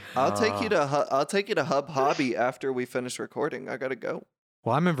 Run. I'll take you to Hub Hobby after we finish recording. I gotta go.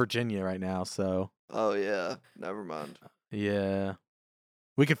 Well, I'm in Virginia right now, so Oh yeah, never mind. yeah.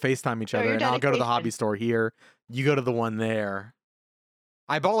 We could FaceTime each Show other, your and I'll go to the hobby dedication. store here. You go to the one there.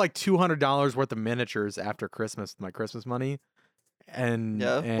 I bought like $200 worth of miniatures after Christmas with my Christmas money. And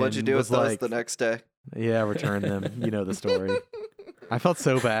Yeah, what'd you do was with those like, the next day? Yeah, return them. You know the story. I felt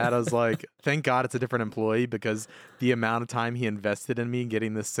so bad. I was like, thank God it's a different employee because the amount of time he invested in me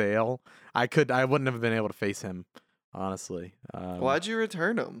getting this sale, I wouldn't have been able to face him, honestly. Why'd you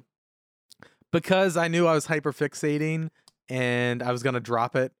return them? Because I knew I was hyperfixating and I was going to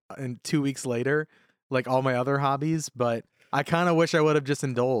drop it in 2 weeks later, like all my other hobbies, but I kind of wish I would have just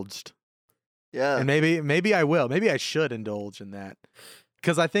indulged. Yeah. And maybe I will. Maybe I should indulge in that.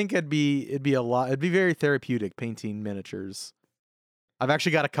 Because I think it'd be very therapeutic painting miniatures. I've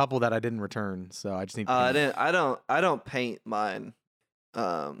actually got a couple that I didn't return, so I just need to paint. I don't paint mine.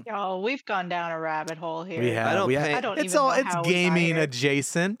 Y'all, we've gone down a rabbit hole here. We have. I don't we paint- have I don't it's even all know it's how we got gaming here.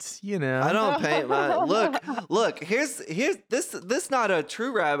 adjacent, you know. I don't paint mine. Look. Here's this not a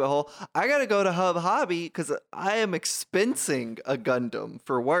true rabbit hole. I gotta go to Hub Hobby because I am expensing a Gundam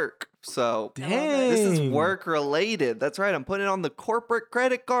for work. So Dang. this is work related. That's right. I'm putting it on the corporate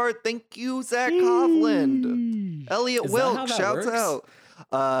credit card. Thank you, Zach Hovland. Elliot Is that how Wilk, that shouts works? out.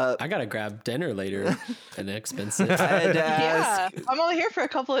 I gotta grab dinner later and expense it. I had to Yeah, ask. I'm only here for a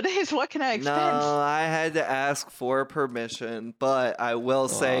couple of days. What can I No, expense? I had to ask for permission, but I will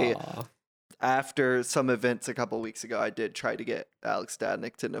say Aw. after some events a couple weeks ago, I did try to get Alex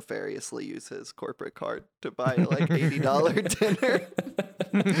Stadnick to nefariously use his corporate card to buy like $80 dinner.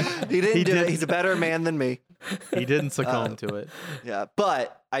 He didn't do it. He's a better man than me. He didn't succumb to it. Yeah,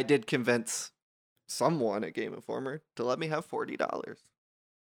 but I did convince someone at Game Informer to let me have $40.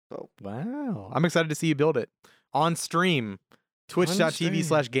 So Wow. I'm excited to see you build it. On stream.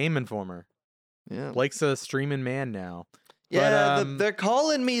 Twitch.tv/Game Informer. yeah, Blake's a streaming man now. yeah. But, They're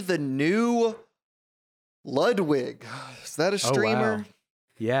calling me the new Ludwig. Is that a Oh, wow. streamer?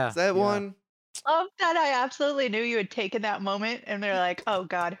 Yeah. Is that yeah. one? Love that I absolutely knew you had taken that moment, and they're like, "Oh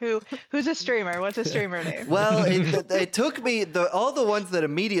God, who's a streamer? What's a streamer name?" Well, it took me all the ones that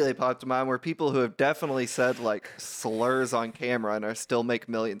immediately popped to mind were people who have definitely said like slurs on camera and are still make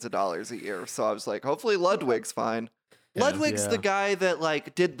millions of dollars a year. So I was like, hopefully Ludwig's fine. Yeah. Ludwig's Yeah. the guy that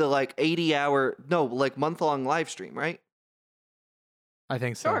like did the like 80-hour month-long live stream, right? I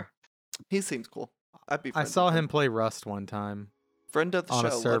think so. Sure. He seems cool. I'd be. I friends saw with him play Rust one time Friend of the on show.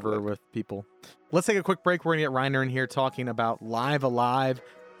 a server Ludwig. with people. Let's take a quick break. We're going to get Reiner in here talking about Live Alive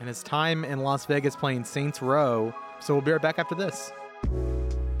and his time in Las Vegas playing Saints Row. So we'll be right back after this.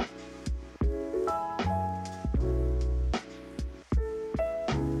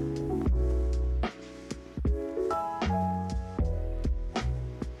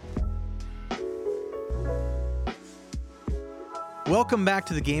 Welcome back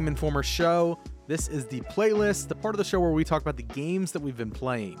to the Game Informer Show. This is the playlist, the part of the show where we talk about the games that we've been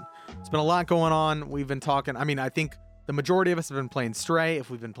playing. It's been a lot going on. We've been talking, I think the majority of us have been playing Stray, if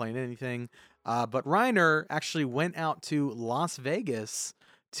we've been playing anything. But Reiner actually went out to Las Vegas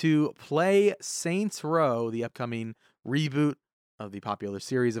to play Saints Row, the upcoming reboot of the popular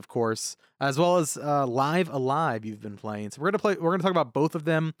series, of course, as well as Live Alive you've been playing. So we're gonna talk about both of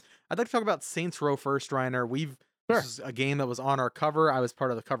them. I'd like to talk about Saints Row first, Reiner. This is a game that was on our cover. I was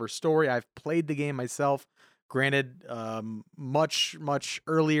part of the cover story. I've played the game myself, granted, much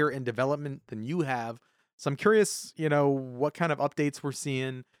earlier in development than you have. So I'm curious, what kind of updates we're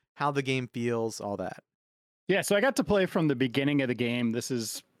seeing, how the game feels, all that. Yeah, so I got to play from the beginning of the game. This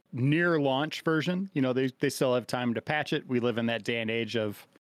is near launch version. They still have time to patch it. We live in that day and age of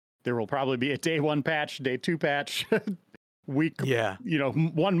there will probably be a day 1 patch, day 2 patch, week, Yeah.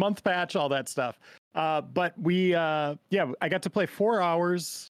 1 month patch, all that stuff. But I got to play 4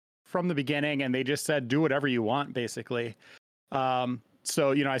 hours from the beginning, and they just said, do whatever you want, basically.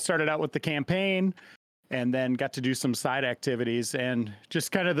 So, I started out with the campaign and then got to do some side activities, and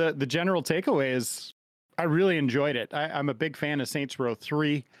just kind of the general takeaway is I really enjoyed it. I'm a big fan of Saints Row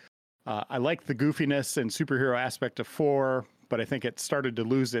 3. I like the goofiness and superhero aspect of 4, but I think it started to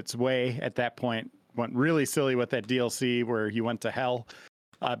lose its way at that point. Went really silly with that DLC where you went to hell.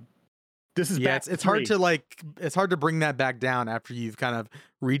 This is back it's hard to bring that back down after you've kind of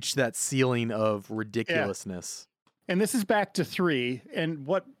reached that ceiling of ridiculousness. Yeah. And this is back to 3. And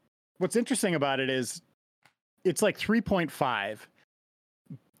what's interesting about it is it's like 3.5.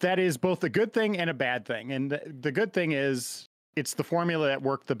 That is both a good thing and a bad thing. And the good thing is it's the formula that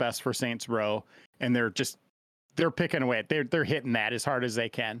worked the best for Saints Row, and they're picking away. They're hitting that as hard as they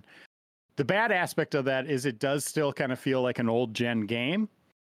can. The bad aspect of that is it does still kind of feel like an old gen game.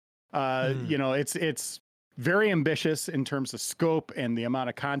 It's very ambitious in terms of scope and the amount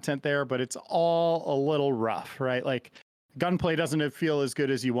of content there, but it's all a little rough, right? Like gunplay doesn't feel as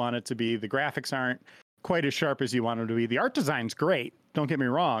good as you want it to be. The graphics aren't quite as sharp as you want them to be. The art design's great, don't get me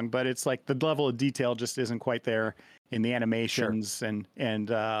wrong, but it's like the level of detail just isn't quite there in the animations and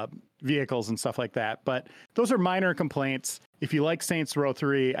vehicles and stuff like that. But those are minor complaints. If you like Saints Row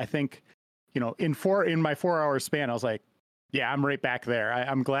 3, I think, in my 4 hour span, I was like, yeah, I'm right back there.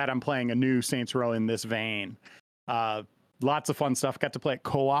 I'm glad I'm playing a new Saints Row in this vein. Lots of fun stuff. Got to play it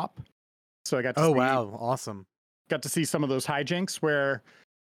co-op. So I got to wow, awesome. Got to see some of those hijinks where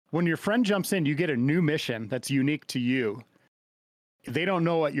when your friend jumps in, you get a new mission that's unique to you. They don't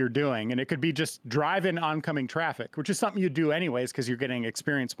know what you're doing, and it could be just drive in oncoming traffic, which is something you do anyways because you're getting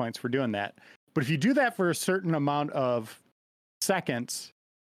experience points for doing that. But if you do that for a certain amount of seconds,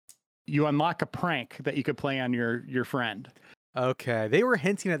 you unlock a prank that you could play on your friend. Okay. They were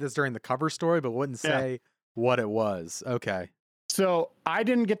hinting at this during the cover story, but wouldn't say what it was. Okay. So I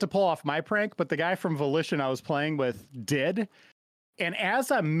didn't get to pull off my prank, but the guy from Volition I was playing with did. And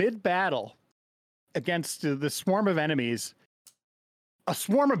as I'm mid-battle against the swarm of enemies, a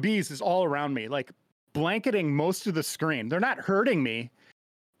swarm of bees is all around me, like blanketing most of the screen. They're not hurting me,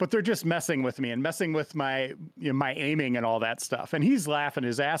 but they're just messing with me and messing with my my aiming and all that stuff. And he's laughing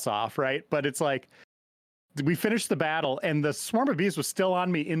his ass off, right? But it's like we finished the battle and the swarm of bees was still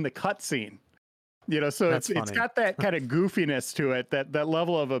on me in the cutscene. So it's got that kind of goofiness to it, that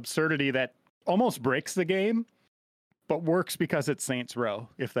level of absurdity that almost breaks the game, but works because it's Saints Row,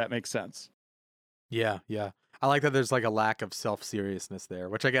 if that makes sense. Yeah. I like that there's like a lack of self-seriousness there,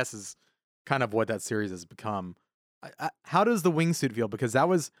 which I guess is kind of what that series has become. How does the wingsuit feel? Because that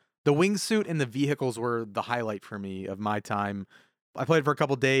was the wingsuit and the vehicles were the highlight for me of my time. I played for a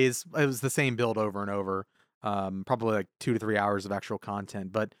couple days. It was the same build over and over, probably like 2 to 3 hours of actual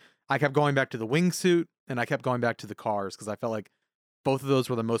content. But I kept going back to the wingsuit and I kept going back to the cars because I felt like both of those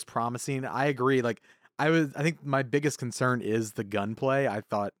were the most promising. I agree. Like I think my biggest concern is the gunplay. I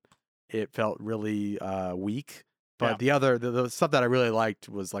thought it felt really weak. But the stuff that I really liked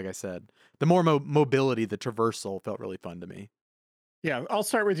was, like I said, the more mobility, the traversal felt really fun to me. Yeah, I'll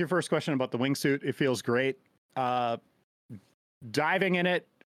start with your first question about the wingsuit. It feels great. Diving in it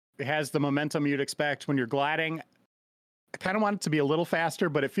has the momentum you'd expect. When you're gliding, I kind of want it to be a little faster,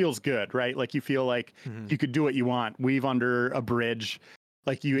 but it feels good, right? Like you feel like you could do what you want, weave under a bridge.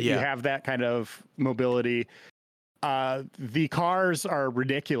 Like you have that kind of mobility. The cars are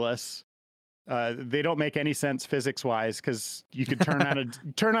ridiculous. They don't make any sense physics wise because you could turn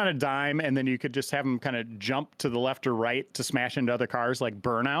on a dime and then you could just have them kind of jump to the left or right to smash into other cars like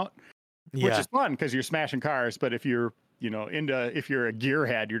Burnout, which is fun because you're smashing cars. But if you're if you're a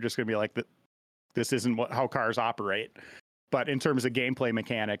gearhead, you're just gonna be like, this isn't how cars operate. But in terms of gameplay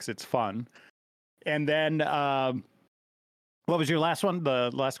mechanics, it's fun. And then what was your last one?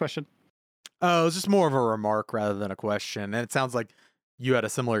 The last question? Oh, it was just more of a remark rather than a question. And it sounds like you had a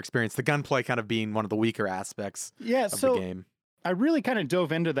similar experience. The gunplay kind of being one of the weaker aspects of the game. I really kind of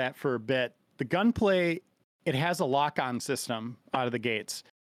dove into that for a bit. The gunplay, it has a lock-on system out of the gates.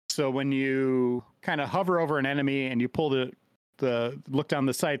 So when you kind of hover over an enemy and you pull the look down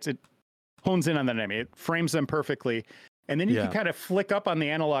the sights, it hones in on the enemy. It frames them perfectly. And then you can kind of flick up on the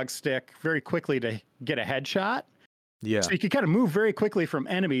analog stick very quickly to get a headshot. Yeah. So you can kind of move very quickly from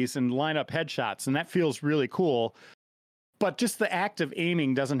enemies and line up headshots. And that feels really cool. But just the act of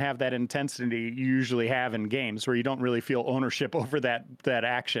aiming doesn't have that intensity you usually have in games where you don't really feel ownership over that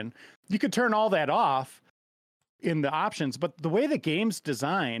action. You could turn all that off in the options, but the way the game's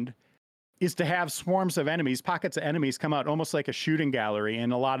designed is to have swarms of enemies, pockets of enemies come out almost like a shooting gallery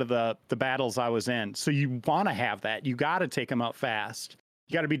in a lot of the battles I was in. So you want to have that. You got to take them out fast.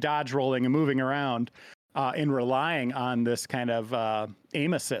 you got to be dodge rolling and moving around and relying on this kind of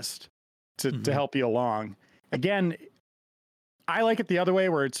aim assist to help you along. Again, I like it the other way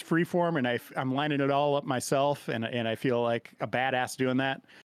where it's freeform and I'm lining it all up myself and I feel like a badass doing that.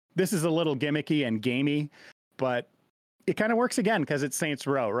 This is a little gimmicky and gamey, but it kind of works again because it's Saints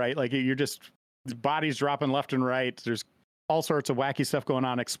Row, right? Like you're just bodies dropping left and right. There's all sorts of wacky stuff going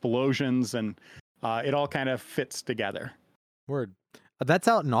on, explosions, and it all kind of fits together. Word. That's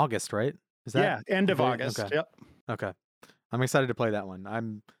out in August, right? Is that end of August? Okay. Yep. Okay. I'm excited to play that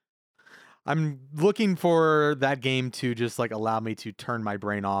one. I'm looking for that game to just like allow me to turn my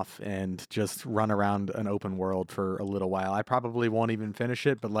brain off and just run around an open world for a little while. I probably won't even finish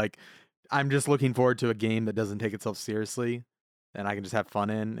it, but like I'm just looking forward to a game that doesn't take itself seriously and I can just have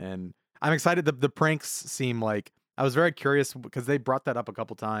fun in. And I'm excited. The pranks seem like, I was very curious because they brought that up a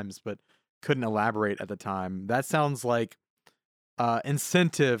couple times, but couldn't elaborate at the time. That sounds like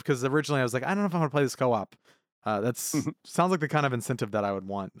incentive, because originally I was like, I don't know if I want to play this co-op. That's sounds like the kind of incentive that I would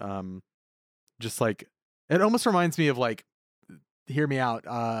want. Just like, it almost reminds me of like, hear me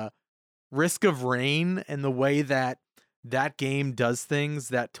out, Risk of Rain, and the way that game does things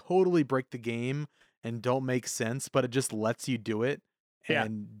that totally break the game and don't make sense, but it just lets you do it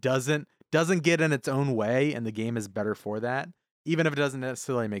and doesn't get in its own way, and the game is better for that, even if it doesn't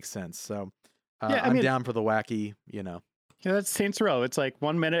necessarily make sense. So I'm down for the wacky, Yeah, that's Saints Row. It's like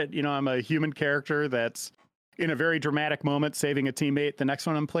 1 minute, I'm a human character that's in a very dramatic moment saving a teammate. The next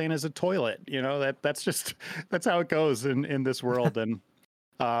one I'm playing as a toilet. That's how it goes in this world. And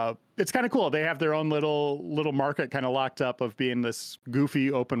it's kind of cool. They have their own little market kind of locked up of being this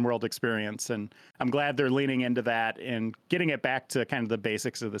goofy open world experience. And I'm glad they're leaning into that and getting it back to kind of the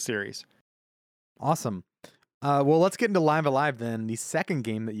basics of the series. Awesome. Well, let's get into Live Alive then. The second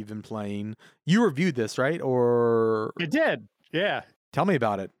game that you've been playing. You reviewed this, right? Or I did. Yeah. Tell me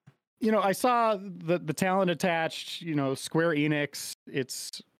about it. I saw the talent attached, Square Enix.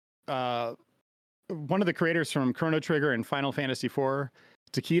 It's one of the creators from Chrono Trigger and Final Fantasy IV,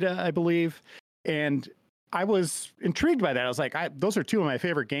 Takeda, I believe. And I was intrigued by that. I was like, those are two of my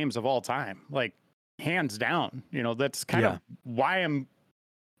favorite games of all time, like hands down. That's kind of why I'm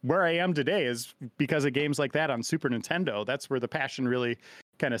where I am today, is because of games like that on Super Nintendo. That's where the passion really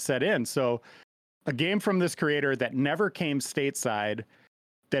kind of set in. So a game from this creator that never came stateside,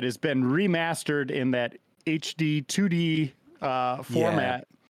 that has been remastered in that HD 2D format.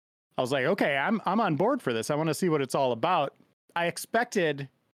 I was like, okay, I'm on board for this. I want to see what it's all about. I expected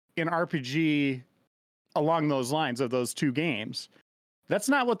an RPG along those lines of those two games. That's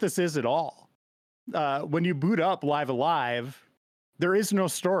not what this is at all. When you boot up Live Alive, there is no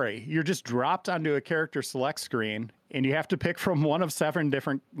story. You're just dropped onto a character select screen, and you have to pick from one of 7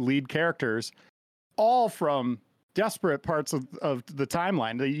 different lead characters, all from desperate parts of the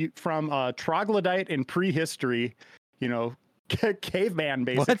timeline, from troglodyte in prehistory, caveman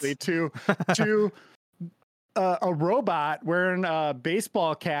basically, to a robot wearing a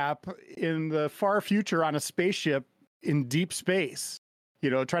baseball cap in the far future on a spaceship in deep space,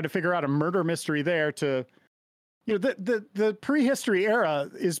 trying to figure out a murder mystery there. To the prehistory era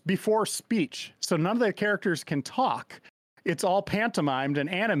is before speech, so none of the characters can talk. It's all pantomimed and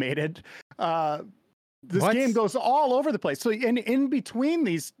animated. This game goes all over the place. So in between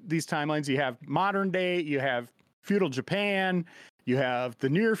these timelines, you have modern day, you have feudal Japan, you have the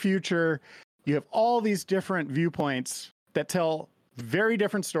near future, you have all these different viewpoints that tell very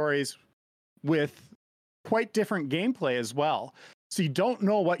different stories with quite different gameplay as well. So you don't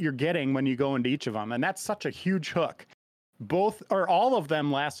know what you're getting when you go into each of them. And that's such a huge hook. All of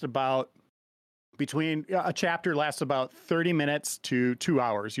them last about a chapter lasts about 30 minutes to 2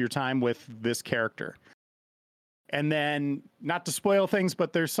 hours, your time with this character. And then, not to spoil things,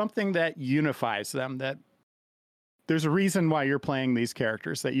 but there's something that unifies them, that there's a reason why you're playing these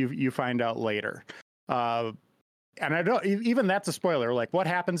characters that you find out later. And I don't, even that's a spoiler. Like, what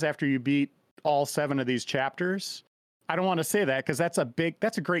happens after you beat all 7 of these chapters? I don't want to say that, because that's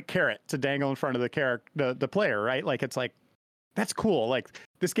a great carrot to dangle in front of the player, right? Like, it's like, that's cool. Like,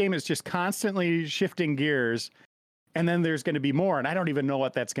 this game is just constantly shifting gears, and then there's going to be more, and I don't even know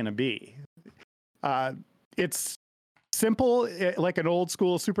what that's going to be. It's simple, like an old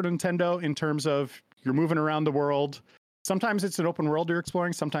school Super Nintendo, in terms of you're moving around the world. Sometimes it's an open world you're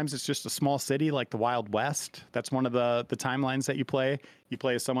exploring. Sometimes it's just a small city like the Wild West. That's one of the timelines that you play. You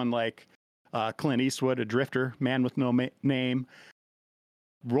play as someone like Clint Eastwood, a drifter, man with no name.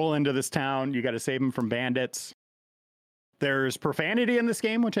 Roll into this town. You got to save him from bandits. There's profanity in this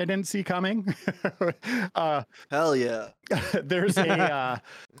game, which I didn't see coming. Hell yeah. There's a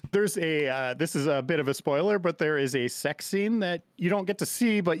this is a bit of a spoiler, but there is a sex scene that you don't get to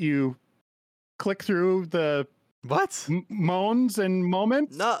see, but you click through the what moans and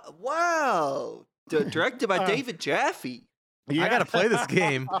moments. No, wow. Directed by David Jaffe. Yeah. I gotta play this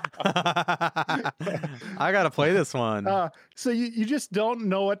game. I gotta play this one. So you just don't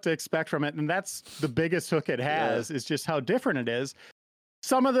know what to expect from it, and that's the biggest hook it has, is just how different it is.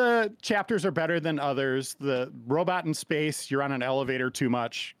 Some of the chapters are better than others. The robot in space, you're on an elevator too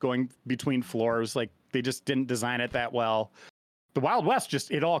much, going between floors. Like, they just didn't design it that well. The Wild West,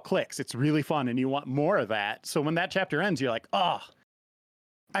 just, it all clicks. It's really fun, and you want more of that. So when that chapter ends, you're like, oh,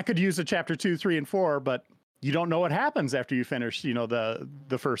 I could use a chapter 2, 3, and 4, but you don't know what happens after you finish,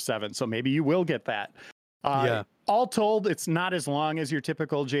 the first 7. So maybe you will get that. All told, it's not as long as your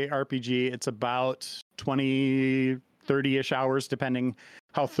typical JRPG. It's about 20, 30-ish hours, depending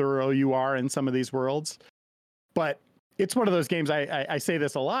how thorough you are in some of these worlds. But it's one of those games, I say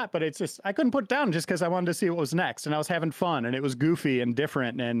this a lot, but it's just, I couldn't put it down just because I wanted to see what was next. And I was having fun, and it was goofy and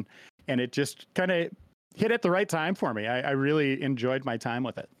different, and it just kind of hit at the right time for me. I really enjoyed my time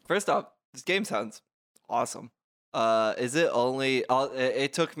with it. First off, this game sounds awesome. Is it only?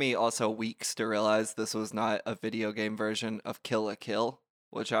 It took me also weeks to realize this was not a video game version of Kill la Kill,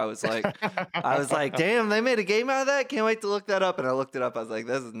 which I was like, damn, they made a game out of that. Can't wait to look that up. And I looked it up. I was like,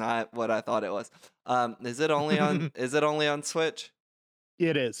 this is not what I thought it was. Is it only on? Is it only on Switch?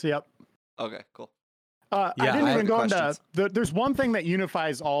 It is. Yep. Okay. Cool. I didn't even go into. There's one thing that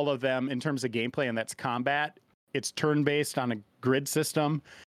unifies all of them in terms of gameplay, and that's combat. It's turn-based on a grid system.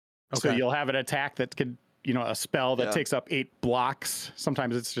 Okay. So you'll have an attack that could, a spell that takes up 8 blocks.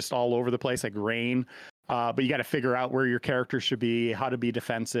 Sometimes it's just all over the place, like rain. But you got to figure out where your character should be, how to be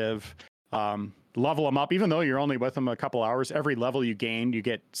defensive, level them up. Even though you're only with them a couple hours, every level you gain, you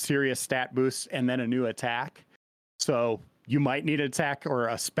get serious stat boosts and then a new attack. So you might need an attack or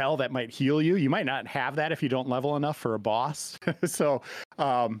a spell that might heal you. You might not have that if you don't level enough for a boss. So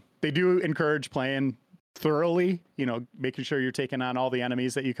they do encourage playing thoroughly, making sure you're taking on all the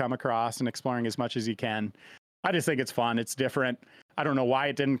enemies that you come across and exploring as much as you can. I just think it's fun. It's different. I don't know why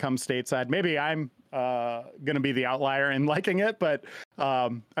it didn't come stateside. Maybe I'm going to be the outlier in liking it, but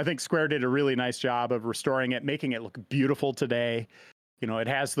I think Square did a really nice job of restoring it, making it look beautiful today. It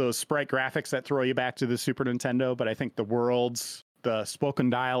has those sprite graphics that throw you back to the Super Nintendo, but I think the worlds, the spoken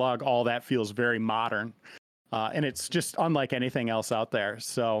dialogue, all that feels very modern. And it's just unlike anything else out there.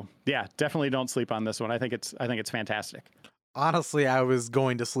 So yeah, definitely don't sleep on this one. I think it's fantastic. Honestly, I was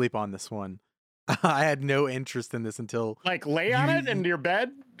going to sleep on this one. I had no interest in this until lay on it in your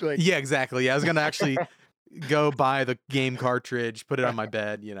bed. Yeah, exactly. Yeah, I was gonna actually go buy the game cartridge, put it on my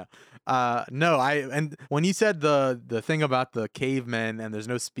bed. And when you said the thing about the cavemen and there's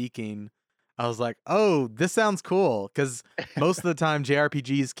no speaking, I was like, oh, this sounds cool, because most of the time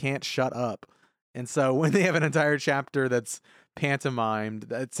JRPGs can't shut up. And so when they have an entire chapter that's pantomimed,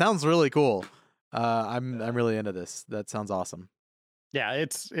 that sounds really cool. I'm really into this. That sounds awesome. Yeah,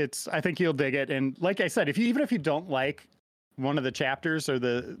 it's I think you'll dig it. And like I said, even if you don't like one of the chapters or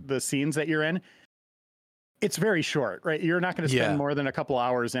the scenes that you're in, it's very short, right? You're not going to spend more than a couple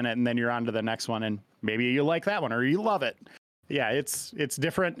hours in it, and then you're on to the next one, and maybe you like that one or you love it. Yeah, it's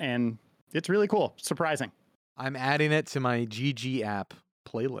different and it's really cool. Surprising. I'm adding it to my GG app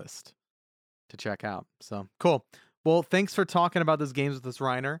playlist to check out. So cool. Well, thanks for talking about those games with us,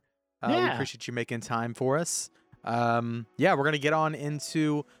 Reiner. We appreciate you making time for us. We're going to get on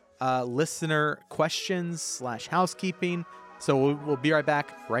into listener questions / housekeeping. So we'll be right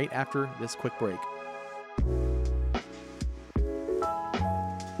back right after this quick break.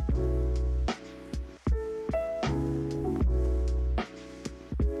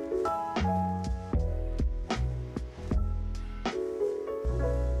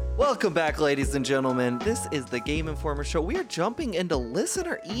 Welcome back, ladies and gentlemen. This is the Game Informer Show. We are jumping into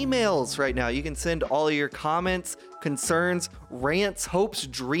listener emails right now. You can send all of your comments, concerns, rants, hopes,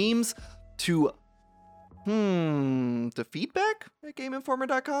 dreams to feedback at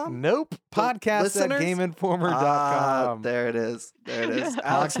GameInformer.com? Nope. Podcast at GameInformer.com. There it is.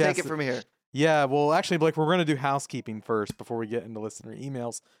 Alex, take it from here. Yeah, well, actually, Blake, we're going to do housekeeping first before we get into listener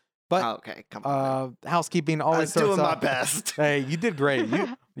emails. But okay, come on. Housekeeping always starts doing my off. best. Hey, you did great.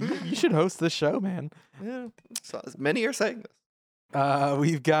 You should host this show, man. Yeah, so many are saying this.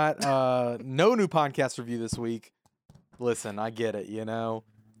 We've got no new podcast review this week. Listen, I get it.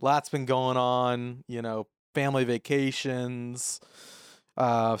 Lots been going on. Family vacations.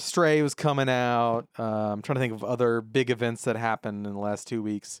 Stray was coming out. I'm trying to think of other big events that happened in the last 2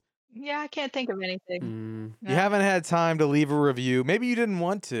 weeks. Yeah, I can't think of anything. You haven't had time to leave a review. Maybe you didn't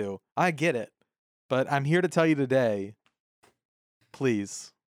want to. I get it. But I'm here to tell you today,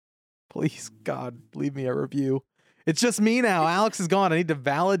 please, God, leave me a review. It's just me now. Alex is gone. I need to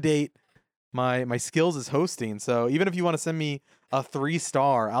validate my skills as hosting. So even if you want to send me a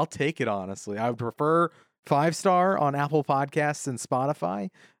 3-star, I'll take it, honestly. I would prefer 5-star on Apple Podcasts and Spotify.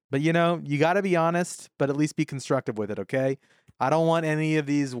 But, you got to be honest, but at least be constructive with it, okay? I don't want any of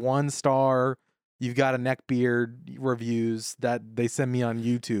these 1-star, you've got a neck beard reviews that they send me on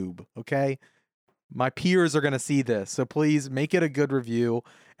YouTube, okay? My peers are going to see this, so please make it a good review,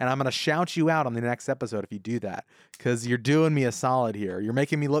 and I'm going to shout you out on the next episode if you do that, because you're doing me a solid here. You're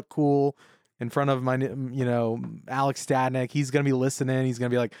making me look cool in front of my, Alex Stadnik. He's going to be listening. He's going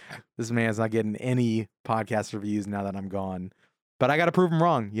to be like, this man's not getting any podcast reviews now that I'm gone. But I got to prove him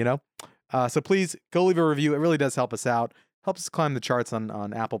wrong, So please go leave a review. It really does help us out. Helps us climb the charts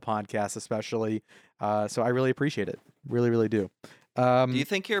on Apple Podcasts especially. So I really appreciate it. Really, really do. Do you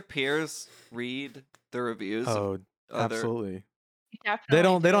think your peers read the reviews? Oh, absolutely.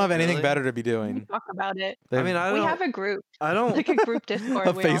 Definitely They don't have anything Really? better to be We doing. talk about it. I mean, I We don't. have a group, I don't. like a group Discord.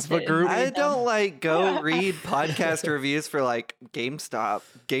 A we all Facebook sit and group? read I them. don't go Yeah. read podcast reviews for like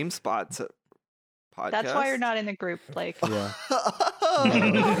GameSpot's podcast. That's why you're not in the group, Blake. Yeah.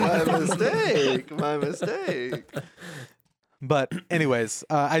 My mistake. My mistake. But anyways,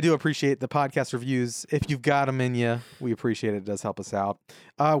 I do appreciate the podcast reviews. If you've got them in you, we appreciate it. It does help us out.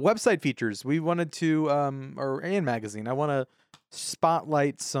 Website features. We wanted to, and magazine. I want to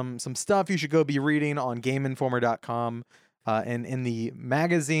spotlight some stuff you should go be reading on GameInformer.com. And in the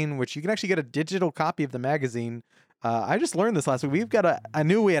magazine, which you can actually get a digital copy of the magazine. I just learned this last week. We've got I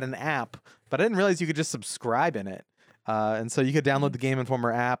knew we had an app, but I didn't realize you could just subscribe in it. And so you could download the Game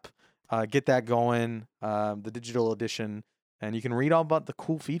Informer app, get that going, the digital edition. And you can read all about the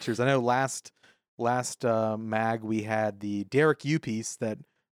cool features. I know last mag we had the Derek Yu piece that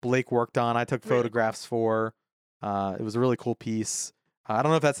Blake worked on. I took photographs for. It was a really cool piece. I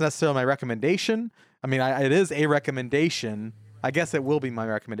don't know if that's necessarily my recommendation. I mean, it is a recommendation. I guess it will be my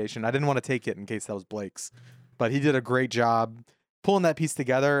recommendation. I didn't want to take it in case that was Blake's. But he did a great job pulling that piece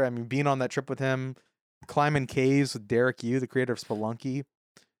together. I mean, being on that trip with him, climbing caves with Derek Yu, the creator of Spelunky.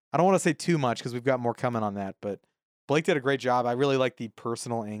 I don't want to say too much because we've got more coming on that, but Blake did a great job. I really like the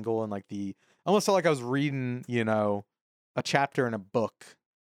personal angle and like I almost felt like I was reading, a chapter in a book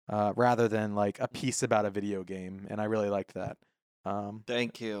rather than like a piece about a video game. And I really liked that.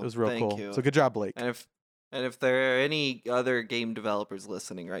 Thank you. It was real Thank cool. you. So good job, Blake. And if there are any other game developers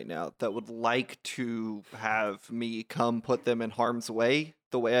listening right now that would like to have me come put them in harm's way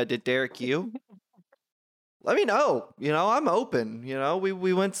the way I did Derek Yu, let me know. I'm open.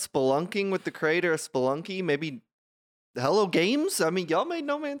 We went spelunking with the creator of Spelunky. Maybe Hello Games. I mean, y'all made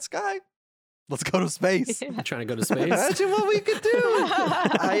No Man's Sky. Let's go to space. I'm trying to go to space. Imagine what we could do.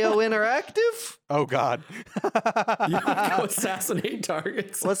 IO Interactive. Oh God. You can go assassinate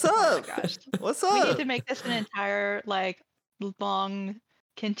targets. What's up? Gosh. What's We need up? to make this an entire long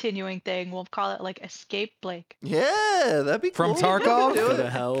continuing thing. We'll call it Escape Blake. Yeah, that'd be From cool. Tarkov? Do Go it. to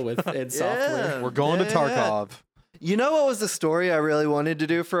hell with id Software. Yeah. We're going to Tarkov. You know what was the story I really wanted to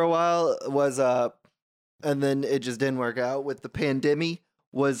do for a while was and then it just didn't work out with the pandemic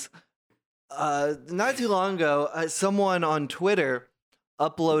was not too long ago someone on Twitter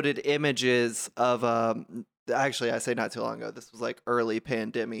uploaded images of actually I say not too long ago, this was like early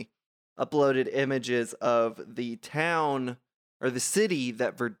pandemic, uploaded images of the town or the city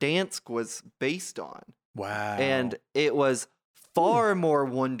that Verdansk was based on. Wow. And it was far more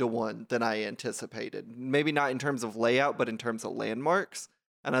one-to-one than I anticipated. Maybe not in terms of layout, but in terms of landmarks.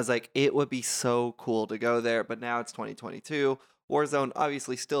 And I was like, it would be so cool to go there. But now it's 2022. Warzone,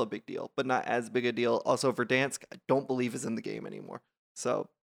 obviously still a big deal, but not as big a deal. Also, Verdansk, I don't believe is in the game anymore. So,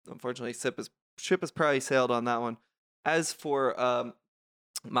 unfortunately, ship has probably sailed on that one. As for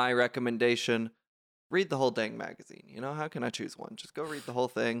my recommendation, read the whole dang magazine. How can I choose one? Just go read the whole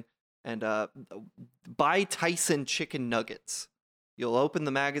thing and buy Tyson chicken nuggets. You'll open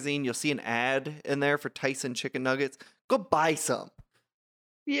the magazine, you'll see an ad in there for Tyson chicken nuggets. Go buy some.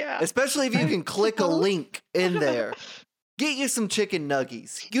 Yeah. Especially if you can click a link in there. Get you some chicken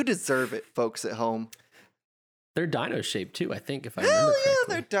nuggies. You deserve it, folks at home. They're dino shaped too, I think, if I Hell remember yeah,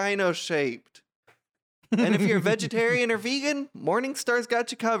 correctly. they're dino shaped. And if you're a vegetarian or vegan, Morningstar's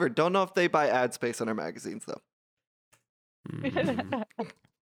got you covered. Don't know if they buy ad space on our magazines though.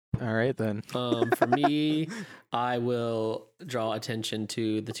 All right then. For me, I will draw attention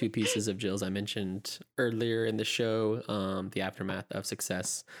to the two pieces of Jill's I mentioned earlier in the show, The Aftermath of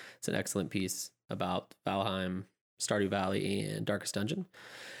Success. It's an excellent piece about Valheim, Stardew Valley and Darkest Dungeon.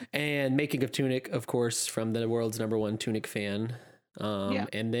 And Making of Tunic, of course, from the world's #1 Tunic fan.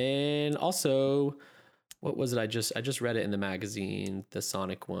 And then also, what was it? I just read it in the magazine, the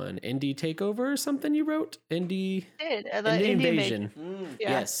Sonic one, Indie Takeover or something you wrote? Indie Invasion.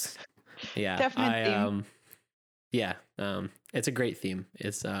 Yes. Yeah. Definite theme. Yeah. It's a great theme.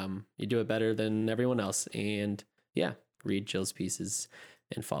 It's you do it better than everyone else. And yeah, read Jill's pieces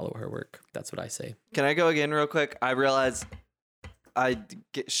and follow her work. That's what I say. Can I go again real quick? I realized I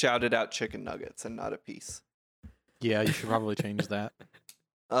shouted out chicken nuggets and not a piece. Yeah, you should probably change that.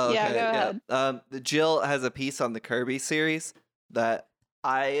 Okay, Yeah, go ahead. Jill has a piece on the Kirby series that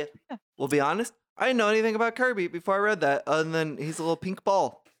I will be honest, I didn't know anything about Kirby before I read that, other than he's a little pink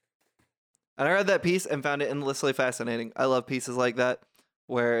ball. And I read that piece and found it endlessly fascinating. I love pieces like that,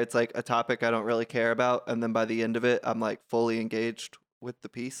 where it's like a topic I don't really care about, and then by the end of it, I'm like fully engaged with the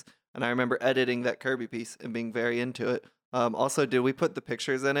piece. And I remember editing that Kirby piece and being very into it. Also, did we put the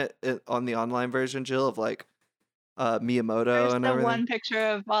pictures in it on the online version, Jill, of like Miyamoto There's and the everything? one picture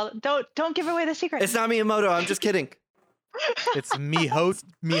of all. Don't give away the secret. It's not Miyamoto. I'm just kidding. It's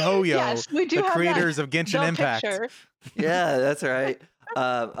MiHoYo, Yes, we do the have creators that. of Genshin The Impact. picture. Yeah, that's right.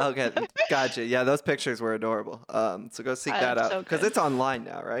 Okay, gotcha. Yeah, those pictures were adorable. So go seek that out so because good. it's online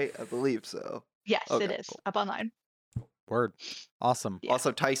now, right? I believe so. Yes, Okay, it is cool. up online. Word. Awesome. Yeah.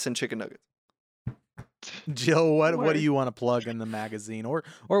 Also, Tyson chicken nuggets. Jill, what do Word. you want to plug in the magazine or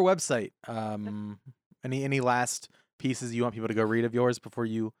website? Any last pieces you want people to go read of yours before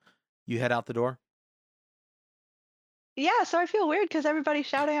you head out the door? Yeah, so I feel weird because everybody's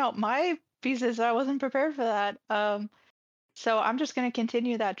shouting out my pieces. I wasn't prepared for that. So I'm just gonna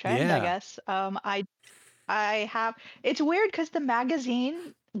continue that trend, I Yeah. guess. I have. It's weird because the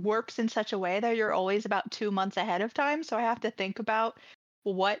magazine works in such a way that you're always about 2 months ahead of time. So I have to think about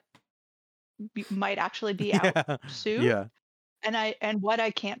what might actually be out Yeah. soon, Yeah. and what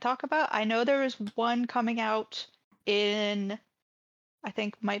I can't talk about. I know there is one coming out in, I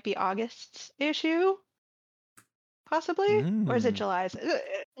think might be August's issue, possibly, or is it Mm. July's?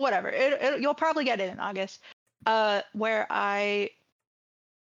 Whatever. You'll probably get it in August. Where I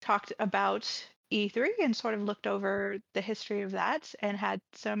talked about E3 and sort of looked over the history of that and had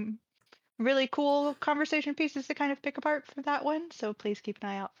some really cool conversation pieces to kind of pick apart for that one. So please keep an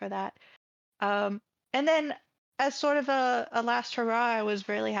eye out for that. And then as sort of a last hurrah, I was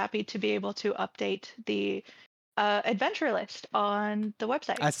really happy to be able to update the adventure list on the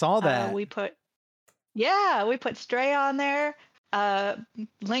website. I saw that. We put Stray on there,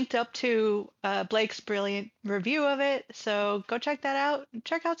 linked up to Blake's brilliant review of it. So go check that out.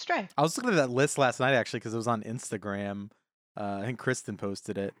 Check out Stray. I was looking at that list last night actually because it was on Instagram. I think Kristen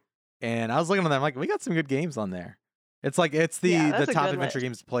posted it, and I was looking at that. I'm like, we got some good games on there. It's like it's the that's a top good adventure list.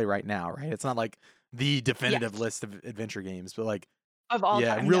 games to play right now, right? It's not like the definitive Yes. list of adventure games, but like Of all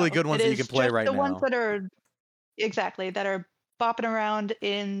Yeah, time, really no. good ones It that you is can play just right the now. ones that are that are bopping around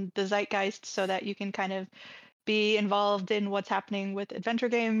in the zeitgeist so that you can kind of be involved in what's happening with adventure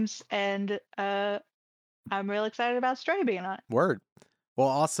games. And I'm real excited about Stray being on it. Word. Well,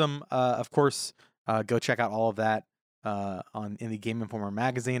 awesome. Of course, go check out all of that in the Game Informer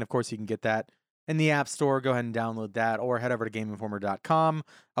magazine. Of course, you can get that in the App Store. Go ahead and download that, or head over to GameInformer.com.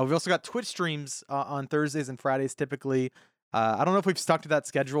 We've also got Twitch streams on Thursdays and Fridays typically. I don't know if we've stuck to that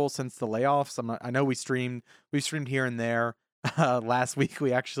schedule since the layoffs. I know we streamed here and there. Last week,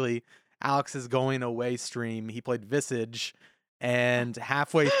 Alex's going away stream, he played Visage, and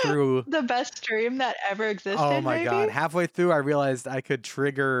halfway through, The best stream that ever existed. oh my maybe? god, halfway through, I realized I could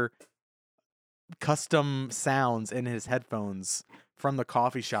trigger custom sounds in his headphones from the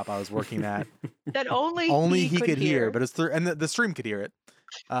coffee shop I was working at. That only He could hear, but it's through, and the stream could hear it.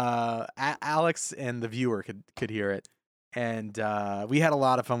 Alex and the viewer could hear it, and we had a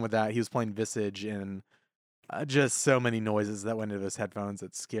lot of fun with that. He was playing Visage, and just so many noises that went into his headphones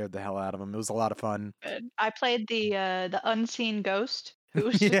that scared the hell out of him. It was a lot of fun. I played the unseen ghost, who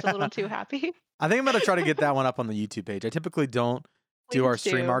was just a Yeah. little too happy. I think I'm gonna try to get that one up on the YouTube page. I typically don't do our Please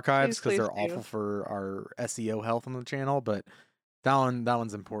stream do. archives Please, because they're please do. awful for our SEO health on the channel, but that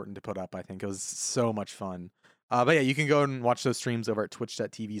one's important to put up. I think it was so much fun. But yeah, you can go and watch those streams over at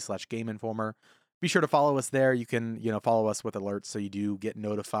twitch.tv/GameInformer. Be sure to follow us there. You can follow us with alerts so you do get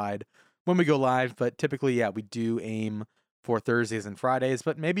notified when we go live. But typically, yeah, we do aim for Thursdays and Fridays.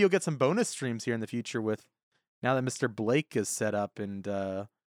 But maybe you'll get some bonus streams here in the future with now that Mr. Blake is set up and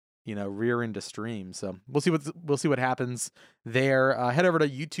rear into stream. So we'll see what happens there. Head over to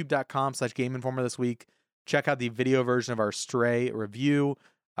youtube.com/GameInformer this week. Check out the video version of our Stray review.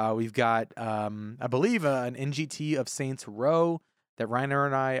 We've got, I believe, an NGT of Saints Row that Reiner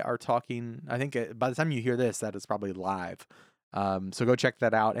and I are talking. I think by the time you hear this, that is probably live. So go check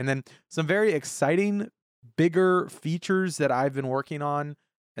that out. And then some very exciting, bigger features that I've been working on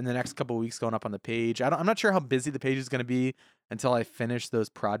in the next couple of weeks going up on the page. I'm not sure how busy the page is going to be until I finish those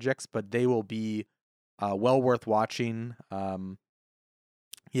projects, but they will be well worth watching. One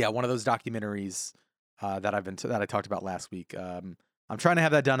of those documentaries that I talked about last week. I'm trying to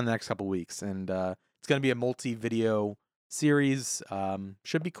have that done in the next couple of weeks, and it's going to be a multi-video series.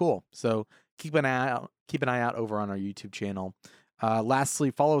 Should be cool. So keep an eye out over on our YouTube channel.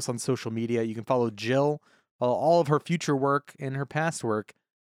 Lastly, follow us on social media. You can follow Jill, follow all of her future work and her past work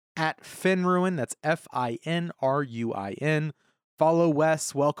at Finruin. That's FINRUIN. Follow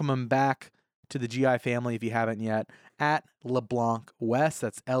Wes. Welcome him back to the GI family if you haven't yet. At LeBlanc Wes.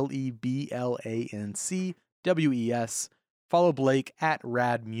 That's LEBLANCWES. Follow Blake at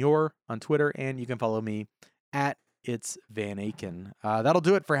Radmuir on Twitter, and you can follow me at It's Van Aken. That'll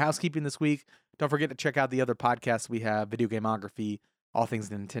do it for housekeeping this week. Don't forget to check out the other podcasts we have, Video Gameography, All Things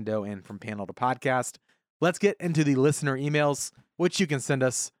Nintendo, and From Panel to Podcast. Let's get into the listener emails, which you can send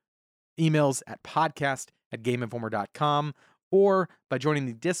us emails at podcast@GameInformer.com or by joining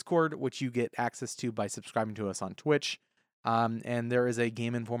the Discord, which you get access to by subscribing to us on Twitch. And there is a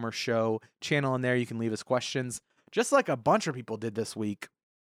Game Informer show channel in there. You can leave us questions, just like a bunch of people did this week.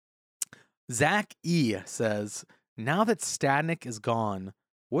 Zach E. says, now that Stadnik is gone,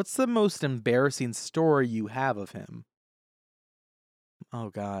 what's the most embarrassing story you have of him? Oh,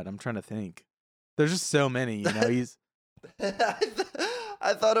 God, I'm trying to think. There's just so many, he's...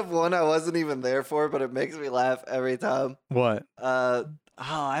 I thought of one I wasn't even there for, but it makes me laugh every time. What? I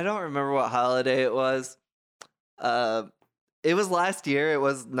don't remember what holiday it was. It was last year. It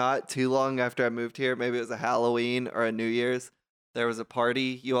was not too long after I moved here. Maybe it was a Halloween or a New Year's. There was a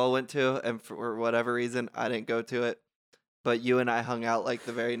party you all went to, and for whatever reason, I didn't go to it. But you and I hung out like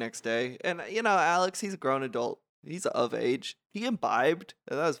the very next day. And, Alex, he's a grown adult. He's of age. He imbibed,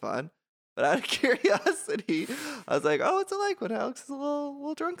 and that was fun. But out of curiosity, I was like, oh, what's it like when Alex is a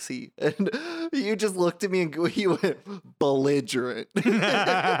little drunksy? And you just looked at me and you went, belligerent. And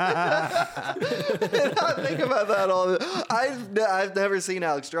I think about that all the time. I've never seen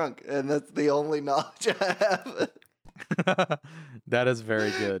Alex drunk, and that's the only knowledge I have. That is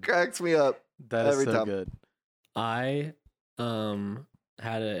very good. Cracks me up. That is so good. I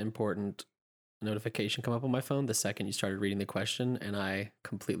had an important notification come up on my phone the second you started reading the question, and I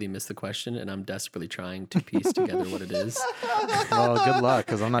completely missed the question, and I'm desperately trying to piece together what it is. Well, good luck,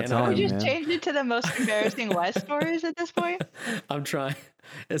 because I'm not telling you. You just changed it to the most embarrassing West stories at this point. I'm trying.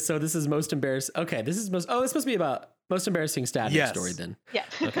 So this is most embarrassing. Okay, this is most. Oh, it's supposed to be about most embarrassing Stadnik story then. Yeah.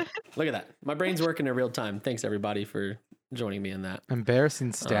 Okay. Look at that. My brain's working in real time. Thanks everybody for joining me in that.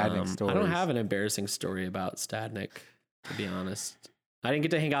 Embarrassing Stadnik stories. I don't have an embarrassing story about Stadnik, to be honest. I didn't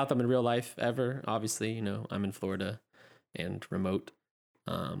get to hang out with them in real life ever. Obviously, I'm in Florida and remote.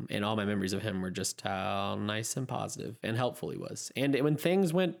 And all my memories of him were just how nice and positive and helpful he was. And when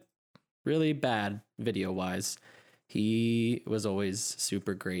things went really bad video-wise, he was always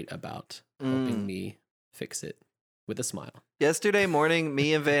super great about helping me fix it with a smile. Yesterday morning,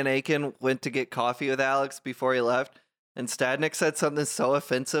 me and Van Aken went to get coffee with Alex before he left. And Stadnik said something so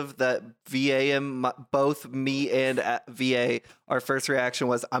offensive that VA and both me and VA, our first reaction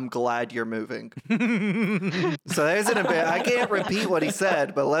was, I'm glad you're moving. So there's I can't repeat what he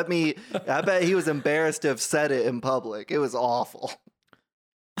said, but I bet he was embarrassed to have said it in public. It was awful.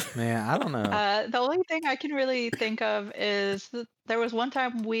 Man, I don't know. The only thing I can really think of is there was one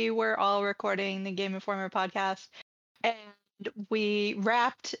time we were all recording the Game Informer podcast, and we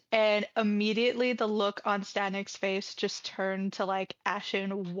wrapped, and immediately the look on Stadnik's face just turned to like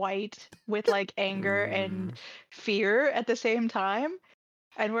ashen white with like anger and fear at the same time.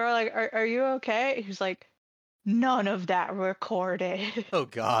 And we're like, are you okay? He's like, none of that recorded. Oh,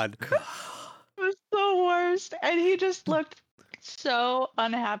 God. It was the worst. And he just looked so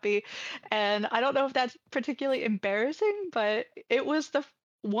unhappy. And I don't know if that's particularly embarrassing, but it was the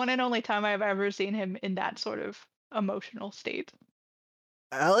one and only time I've ever seen him in that sort of emotional state.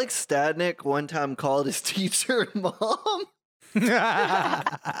 Alex Stadnik one time called his teacher mom. Alex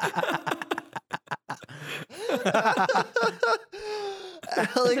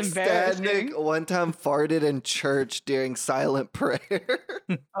Stadnik one time farted in church during silent prayer.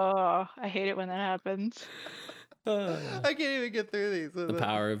 Oh, I hate it when that happens. I can't even get through these. The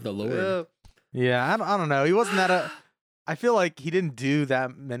power of the Lord. Yeah, I don't know. He wasn't I feel like he didn't do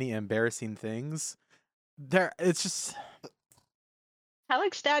that many embarrassing things. It's just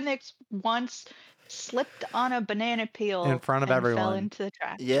Alex Stadnik once slipped on a banana peel in front of everyone. Fell into the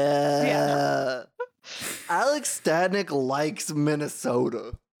trash. Yeah. Alex Stadnick likes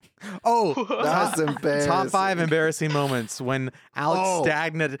Minnesota. Oh, That's embarrassing. Top 5 embarrassing moments when Alex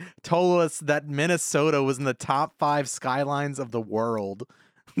Stadnick told us that Minnesota was in the top 5 skylines of the world.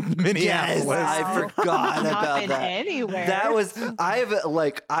 Minneapolis. Yes, I forgot about that. Anywhere. That was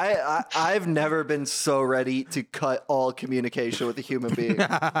I've never been so ready to cut all communication with a human being.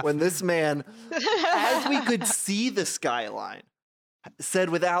 When this man, as we could see the skyline, said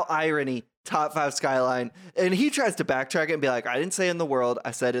without irony, top 5 skyline, and he tries to backtrack it and be like, I didn't say in the world,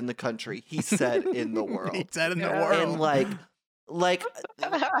 I said in the country. He said in the world. He said in the world. And like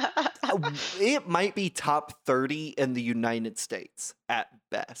it might be top 30 in the United States at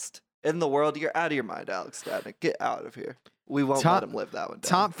best. In the world, you're out of your mind, Alex Stadnick. Get out of here. We won't let him live that one down.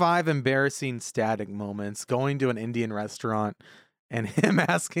 Top 5 embarrassing Stadnick moments: going to an Indian restaurant and him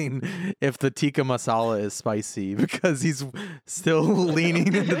asking if the tikka masala is spicy because he's still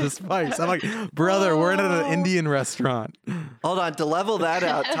leaning into the spice. I'm like, brother, we're in an Indian restaurant. Hold on, to level that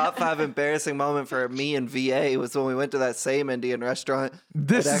out, top 5 embarrassing moment for me and VA was when we went to that same Indian restaurant.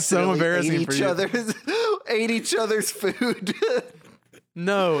 This is so embarrassing for you. Ate each other's food.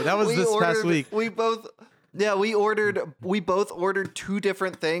 No, that was this past week. We both ordered 2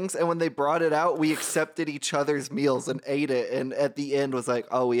 different things, and when they brought it out, we accepted each other's meals and ate it, and at the end was like,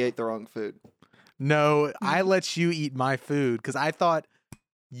 oh, we ate the wrong food. No, I let you eat my food because I thought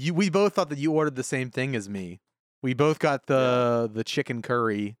we both thought that you ordered the same thing as me. We both got the chicken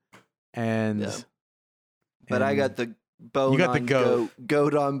curry, and but I got the bone. You got the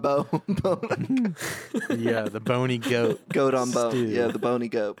goat on bone. Yeah, the bony goat. Goat on bone. Stew. Yeah, the bony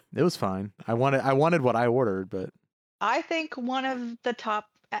goat. It was fine. I wanted what I ordered, but I think one of the top,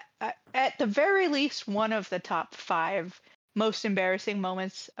 at the very least, one of the top 5 most embarrassing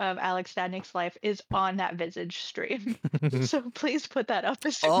moments of Alex Stadnick's life is on that Visage stream. So please put that up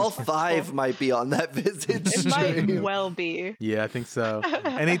as soon All as 5 possible. might be on that Visage It stream. might well be. yeah, I think so.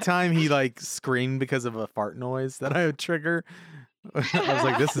 Anytime he screamed because of a fart noise that I would trigger, I was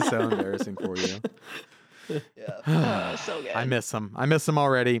like, this is so embarrassing for you. Yeah. So good. I miss him. I miss him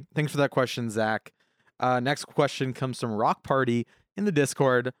already. Thanks for that question, Zach. Next question comes from Rock Party in the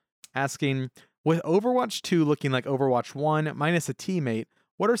Discord asking, with Overwatch 2 looking like Overwatch 1 minus a teammate,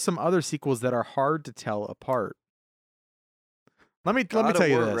 what are some other sequels that are hard to tell apart? Let me tell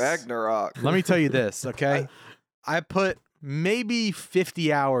you this. Ragnarok. Let me tell you this, okay? I put maybe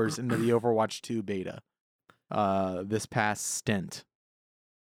 50 hours into the Overwatch 2 beta this past stint.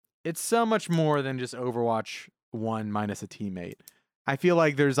 It's so much more than just Overwatch 1 minus a teammate. I feel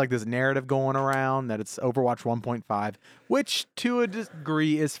like there's this narrative going around that it's Overwatch 1.5, which to a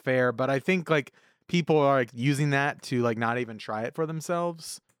degree is fair, but I think people are using that to not even try it for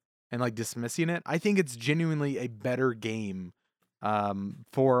themselves and dismissing it. I think it's genuinely a better game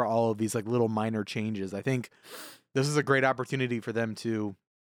for all of these little minor changes. I think this is a great opportunity for them to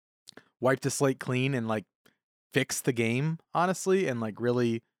wipe the slate clean and fix the game, honestly, and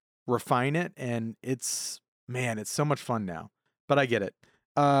really refine it. And it's so much fun now. But I get it.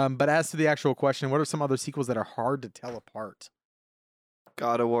 But as to the actual question, what are some other sequels that are hard to tell apart?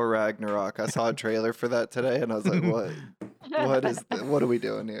 God of War Ragnarok. I saw a trailer for that today, and I was like, "What? What are we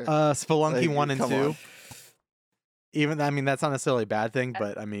doing here?" Spelunky 1 and 2. on. Even that's not necessarily a bad thing,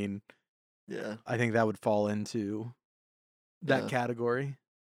 but Yeah. I think that would fall into that Yeah. category.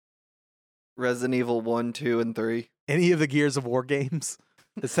 Resident Evil 1, 2, and 3. Any of the Gears of War games,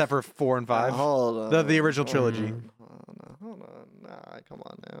 except for 4 and 5. Hold on. The original trilogy. Hold on. Nah, come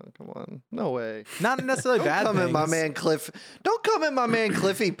on now. Come on. No way. Not necessarily bad Don't come things. at my man Cliff. Don't come at my man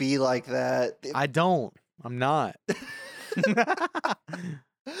Cliffy B like that. I don't. I'm not.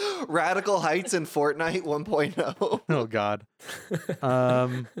 Radical Heights in Fortnite 1.0. Oh God.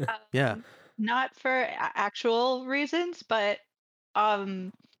 Yeah. Not for actual reasons, but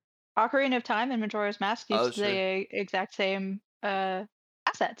Ocarina of Time and Majora's Mask used the exact same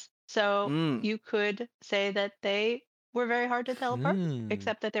assets. So you could say that they were very hard to tell apart,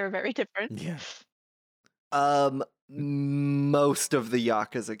 except that they were very different. Yeah. Most of the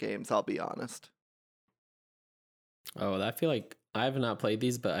Yakuza games, I'll be honest. Oh, I feel like I have not played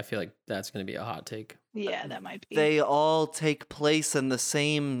these, but I feel like that's going to be a hot take. Yeah, that might be. They all take place in the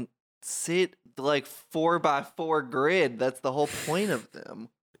same 4x4 grid. That's the whole point of them.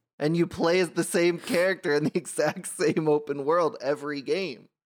 And you play as the same character in the exact same open world every game.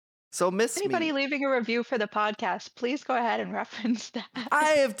 So Anybody leaving a review for the podcast, please go ahead and reference that.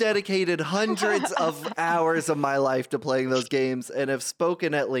 I have dedicated hundreds of hours of my life to playing those games and have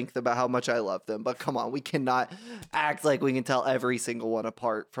spoken at length about how much I love them. But come on, we cannot act like we can tell every single one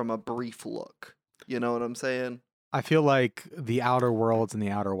apart from a brief look. You know what I'm saying? I feel like the Outer Worlds and the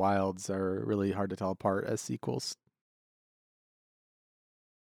Outer Wilds are really hard to tell apart as sequels.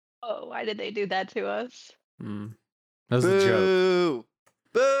 Oh, why did they do that to us? Mm. That was a joke.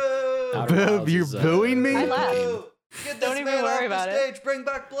 Boo! Outer Boo! Wilds You're is, booing me? I laughed. Boo! Get this Don't even man worry off about the it. stage. Bring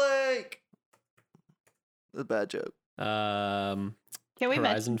back Blake. A bad joke. Can we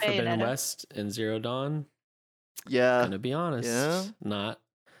Horizon mention Forbidden Bayonetta? West and Zero Dawn. Yeah. Gonna be honest, Yeah. not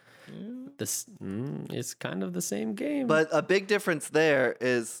this. It's kind of the same game. But a big difference there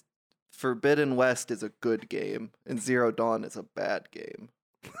is Forbidden West is a good game and Zero Dawn is a bad game.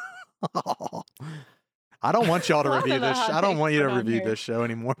 I don't want y'all to A lot review of the this. hot I don't takes want you to going on review here. this show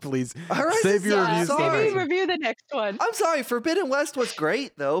anymore, please. Horizon Save your Zero reviews. Dawn. till Maybe next- review the next one. I'm sorry, Forbidden West was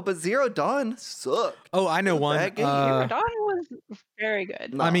great though, but Zero Dawn sucked. Oh, I know It's a one. bad game. Zero Dawn was very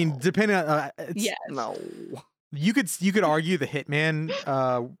good. No. I mean, depending on Yes. No. you could argue the Hitman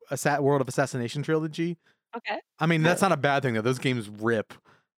World of Assassination trilogy. Okay. I mean, that's not a bad thing though. Those games rip.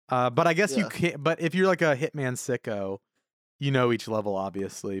 But I guess you Yeah. can't. But if you're like a Hitman sicko, you know each level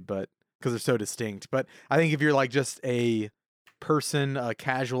obviously, but because they're so distinct. But I think if you're like just a person, a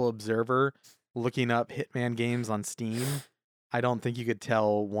casual observer looking up Hitman games on Steam, I don't think you could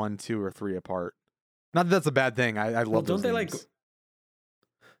tell 1, 2, or 3 apart. Not that that's a bad thing. I love Well, those don't they games.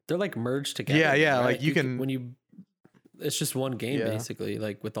 they're like merged together? Yeah, yeah, right? like you can- when you. It's just one game Yeah. basically,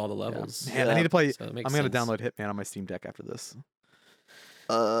 like with all the levels. Man, I Yeah. need to play. So it I'm makes gonna sense. download Hitman on my Steam Deck after this.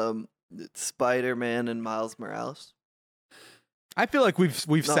 Spider-Man and Miles Morales. I feel like we've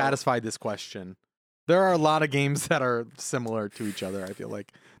No. satisfied this question. There are a lot of games that are similar to each other. I feel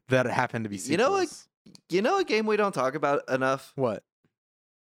like that happen to be sequels. You know what? You know a game we don't talk about enough? What?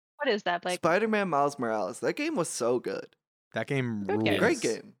 What is that, Blake? Spider-Man Miles Morales. That game was so good. That game Good rules. game. Great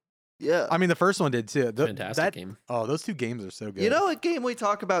game. Yeah. I mean, the first one did too. Fantastic game. Oh, those two games are so good. You know a game we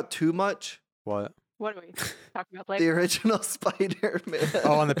talk about too much? what? What are we talking about, Blake? The original Spider-Man.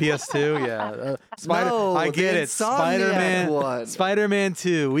 Oh, on the PS2, yeah. No, I get the it. Insomniac Spider-Man. one. Spider-Man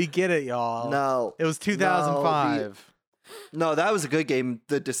 2. We get it, y'all. No. It was 2005. No, that was a good game.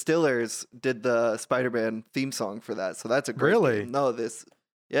 The Distillers did the Spider-Man theme song for that, so that's a great Really? game. No, the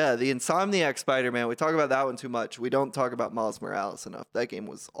Insomniac Spider-Man. We talk about that one too much. We don't talk about Miles Morales enough. That game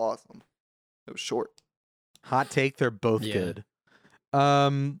was awesome. It was short. Hot take. They're both Yeah. good.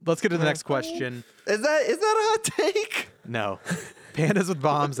 Let's get to the next question. Is that a hot take? No. Pandas with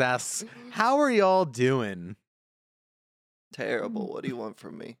Bombs asks, "How are y'all doing?" Terrible. What do you want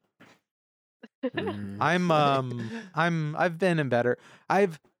from me? Mm. I've been in better.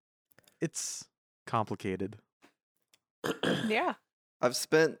 It's complicated. Yeah. I've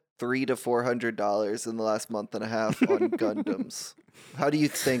spent $300 to $400 in the last month and a half on Gundams. How do you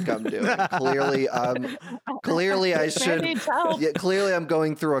think I'm doing? Clearly I should. needs help. Yeah, clearly I'm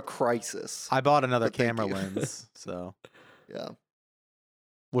going through a crisis. I bought another But thank camera you. lens, so Yeah.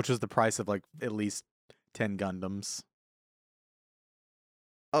 which was the price of like at least 10 Gundams.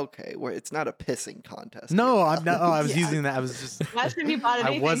 Okay, where it's not a pissing contest. No, here, I'm not. Oh, I was Yeah. using that. I was just. Last time you bought I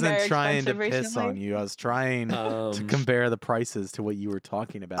anything wasn't very trying to expensive piss recently? on you. I was trying to compare the prices to what you were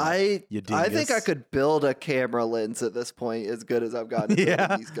talking about. I you think I dingus. could build a camera lens at this point as good as I've gotten at building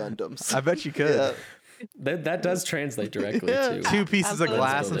Yeah. these Gundams. I bet you could. Yeah. That does translate directly Yeah. to 2 pieces of Absolutely.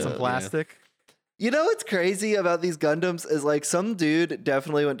 glass and Yeah. some plastic. You know what's crazy about these Gundams is like some dude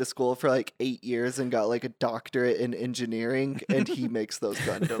definitely went to school for like 8 years and got like a doctorate in engineering, and he makes those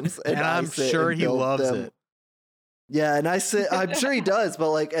Gundams. And I I'm sit sure and he build loves them. it. Yeah, and I'm sure he does, but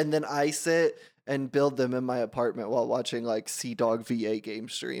like, and then I sit and build them in my apartment while watching like Sea Dog VA game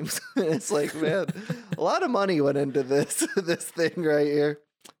streams. It's like, man, a lot of money went into this thing right here.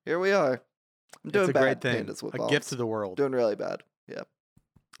 Here we are. I'm doing It's a bad. great thing. Pandas with A bombs. gift to the world. Doing really bad. Yeah.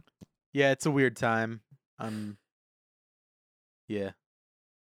 Yeah, it's a weird time. Yeah.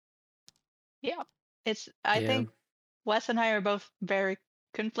 I Yeah. think Wes and I are both very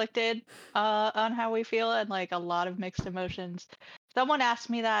conflicted on how we feel and like a lot of mixed emotions. Someone asked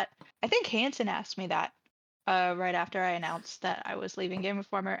me that. I think Hanson asked me that right after I announced that I was leaving Game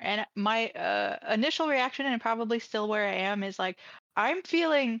Informer, and my initial reaction, and probably still where I am, is like I'm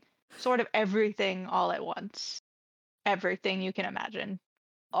feeling sort of everything all at once, everything you can imagine,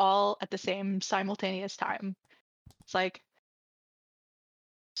 all at the same simultaneous time. It's like,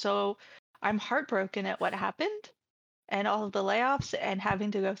 so I'm heartbroken at what happened and all of the layoffs and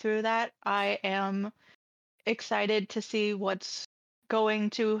having to go through that. I am excited to see what's going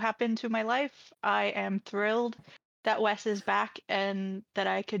to happen to my life. I am thrilled that Wes is back and that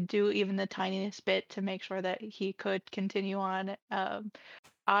I could do even the tiniest bit to make sure that he could continue on.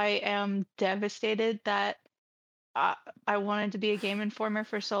 I am devastated that I wanted to be a Game Informer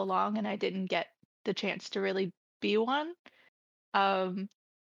for so long and I didn't get the chance to really be one.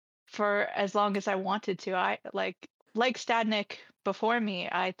 For as long as I wanted to. I like Stadnik before me,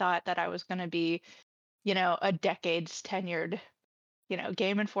 I thought that I was going to be, a decades tenured,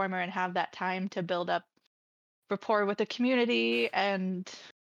 Game Informer and have that time to build up rapport with the community and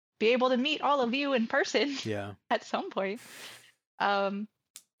be able to meet all of you in person at some point. And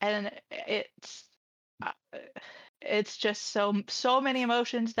it's just so many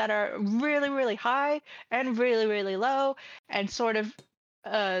emotions that are really, really high and really, really low, and sort of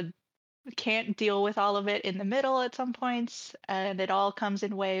can't deal with all of it in the middle at some points, and it all comes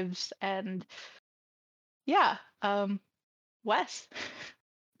in waves. And Wes.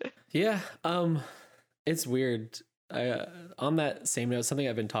 Yeah, it's weird. I on that same note, something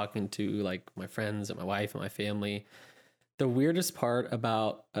I've been talking to like my friends and my wife and my family. The weirdest part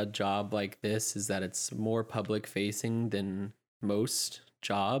about a job like this is that it's more public facing than most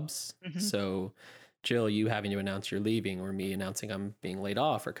jobs. Mm-hmm. So Jill, you having to announce you're leaving, or me announcing I'm being laid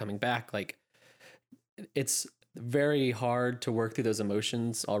off or coming back, like it's very hard to work through those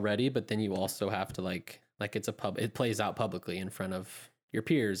emotions already, but then you also have to like it plays out publicly in front of your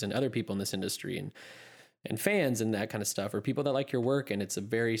peers and other people in this industry and fans and that kind of stuff, or people that like your work. And it's a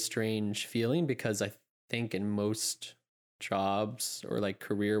very strange feeling, because I think in most jobs or like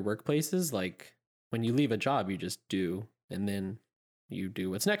career workplaces, like when you leave a job, you just do, and then you do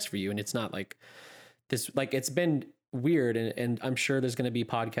what's next for you. And it's not like this, like it's been weird. And I'm sure there's going to be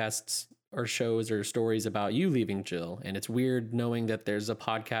podcasts or shows or stories about you leaving, Jill. And it's weird knowing that there's a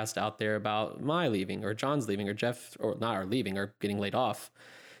podcast out there about my leaving, or John's leaving, or Jeff, or not, or leaving, or getting laid off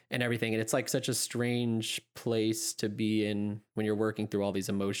and everything. And it's like such a strange place to be in when you're working through all these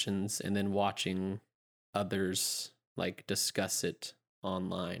emotions and then watching others like discuss it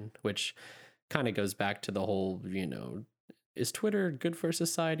online, which kind of goes back to the whole, is Twitter good for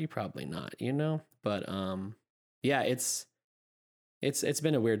society? Probably not, but yeah, it's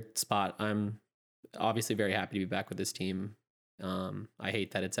been a weird spot. I'm obviously very happy to be back with this team. I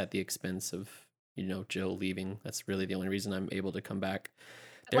hate that it's at the expense of, Jill leaving. That's really the only reason I'm able to come back.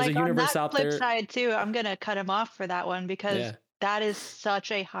 There's a universe out there. On that flip side too, I'm going to cut him off for that one, because that is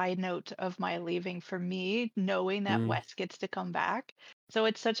such a high note of my leaving for me, knowing that Wes gets to come back. So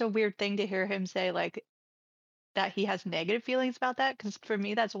it's such a weird thing to hear him say like that he has negative feelings about that, because for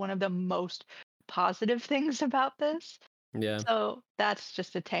me, that's one of the most positive things about this. Yeah. So that's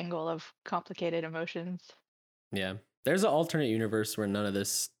just a tangle of complicated emotions. Yeah. There's an alternate universe where none of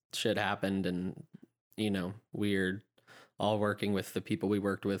this shit happened, and, we're all working with the people we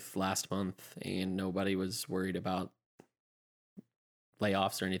worked with last month, and nobody was worried about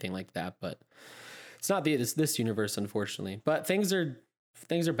layoffs or anything like that. But it's not this universe, unfortunately. But things are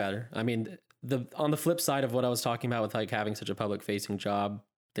better. I mean, on the flip side of what I was talking about with like having such a public facing job,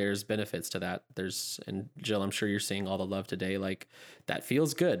 there's benefits to that. And Jill, I'm sure you're seeing all the love today. Like that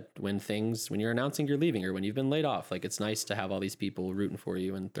feels good when you're announcing you're leaving, or when you've been laid off. Like it's nice to have all these people rooting for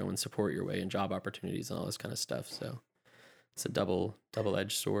you and throwing support your way, and job opportunities and all this kind of stuff. So it's a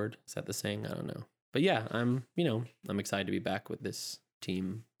double-edged sword. Is that the saying? I don't know. But yeah, I'm excited to be back with this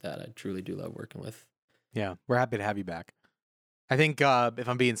team that I truly do love working with. Yeah, we're happy to have you back. I think if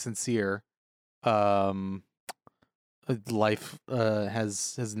I'm being sincere, life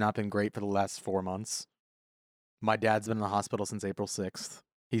has not been great for the last 4 months. My dad's been in the hospital since April 6th.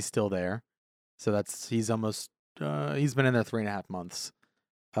 He's still there. So he's been in there 3.5 months.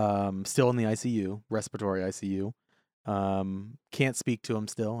 Still in the ICU, respiratory ICU. Can't speak to him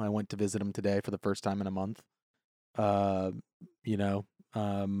still. I went to visit him today for the first time in a month.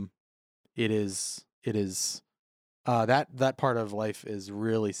 It is that part of life is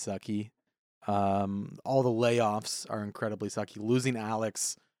really sucky. All the layoffs are incredibly sucky. Losing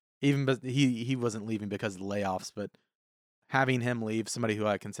Alex, he wasn't leaving because of the layoffs, but having him leave, somebody who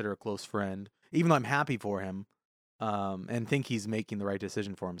I consider a close friend, even though I'm happy for him, and think he's making the right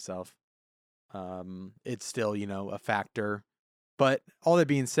decision for himself, it's still, a factor. But all that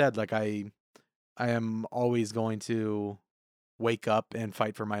being said, like I am always going to wake up and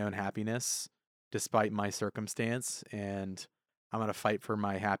fight for my own happiness despite my circumstance, and I'm going to fight for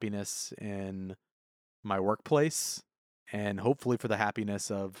my happiness in my workplace, and hopefully for the happiness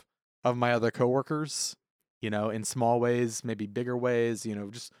of my other coworkers, in small ways, maybe bigger ways,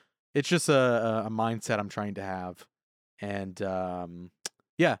 it's just a mindset I'm trying to have. And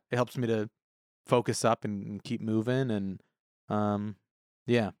it helps me to focus up and keep moving. And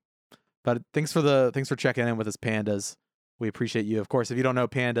but thanks for checking in with us, Pandas. We appreciate you. Of course, if you don't know,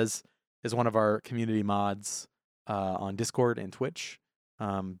 Pandas is one of our community mods on Discord and Twitch.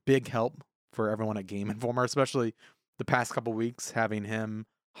 Big help for everyone at Game Informer, especially the past couple weeks, having him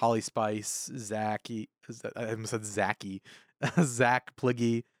Holly Spice, Zachy, I almost said Zachy, Zach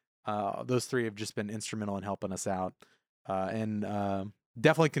Pliggy. Those three have just been instrumental in helping us out, and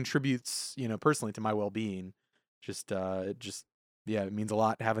definitely contributes, personally to my well-being. It means a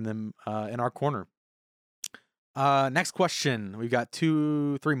lot having them in our corner. Next question. We've got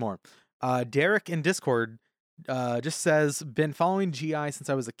 3 more. Derek in Discord just says, been following GI since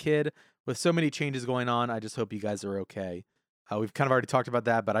I was a kid. With so many changes going on, I just hope you guys are okay. We've kind of already talked about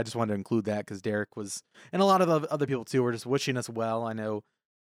that, but I just wanted to include that because Derek was, and a lot of other people too, were just wishing us well. I know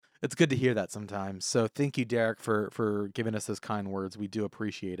it's good to hear that sometimes. So thank you, Derek, for giving us those kind words. We do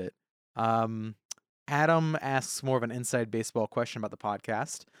appreciate it. Adam asks more of an inside baseball question about the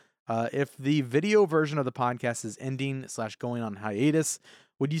podcast. If the video version of the podcast is ending / going on hiatus,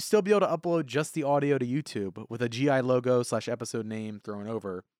 would you still be able to upload just the audio to YouTube with a GI logo / episode name thrown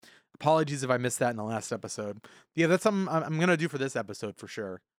over? Apologies if I missed that in the last episode. Yeah, that's something I'm going to do for this episode for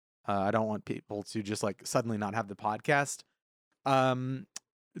sure. I don't want people to just suddenly not have the podcast. To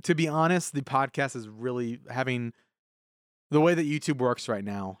be honest, the podcast is really having the way that YouTube works right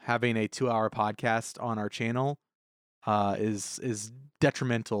now. Having a 2-hour podcast on our channel is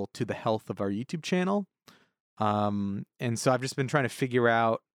detrimental to the health of our YouTube channel. And so I've just been trying to figure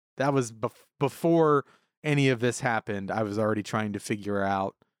out, that was before any of this happened. I was already trying to figure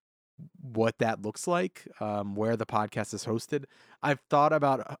out what that looks like, where the podcast is hosted. I've thought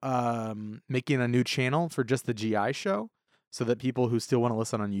about making a new channel for just the GI show so that people who still want to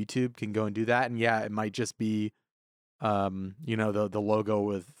listen on YouTube can go and do that. And yeah, it might just be the logo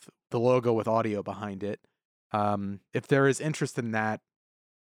with audio behind it. If there is interest in that,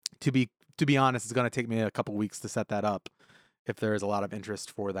 to be honest, it's going to take me a couple weeks to set that up if there is a lot of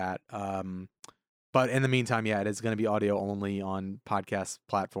interest for that. But in the meantime, yeah, it is going to be audio only on podcast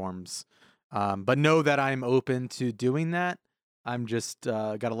platforms. But know that I'm open to doing that. I'm just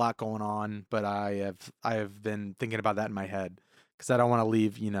got a lot going on, but I have been thinking about that in my head because I don't want to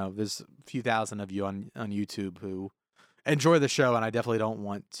leave. There's a few thousand of you on YouTube who enjoy the show, and I definitely don't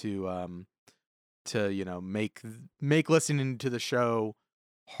want to make listening to the show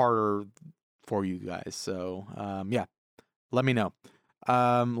harder for you guys. So yeah, let me know.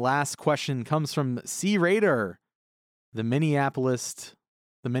 Last question comes from C Raider, the Minneapolis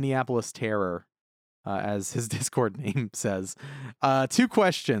Terror, as his Discord name says. 2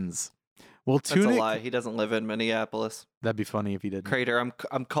 questions. That's a lie. He doesn't live in Minneapolis. That'd be funny if he did. Crater,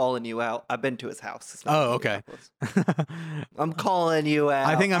 I'm calling you out. I've been to his house. It's not Oh, okay. I'm calling you out.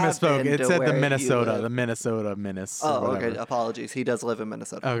 I think I misspoke. It said the Minnesota Menace. Oh, okay. Apologies. He does live in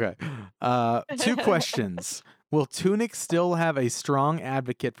Minnesota. Okay. 2 questions. Will Tunic still have a strong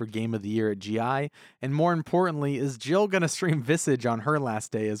advocate for Game of the Year at GI? And more importantly, is Jill going to stream Visage on her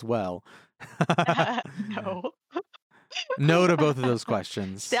last day as well? No. No to both of those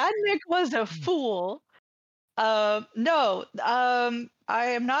questions. Stadnick was a fool. No. I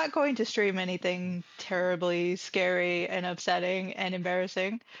am not going to stream anything terribly scary and upsetting and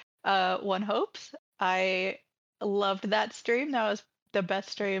embarrassing. One hopes. I loved that stream. That was the best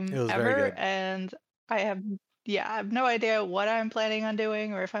stream ever. And I have no idea what I'm planning on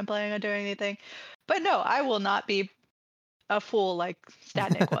doing or if I'm planning on doing anything. But no, I will not be a fool like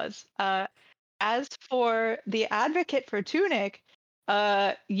Stadnick was. As for the advocate for Tunic,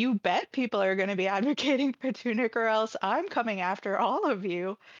 you bet people are going to be advocating for Tunic, or else I'm coming after all of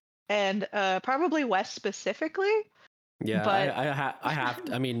you, and probably Wes specifically. Yeah, but... I have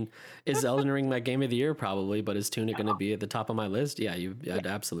to, I mean, is Elden Ring my game of the year? Probably, but is Tunic going to be at the top of my list? Yeah,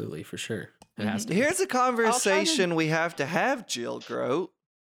 absolutely, for sure. It has to. Here's a conversation we have to have, Jill Grote.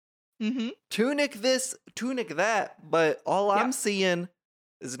 Mm-hmm. Tunic this, Tunic that, but all I'm seeing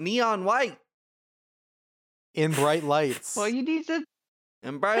is neon white. In bright lights. Well, you need to...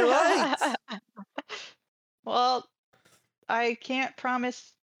 In bright lights. Well, I can't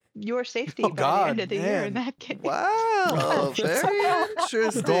promise your safety by the end of the year in that case. Wow, very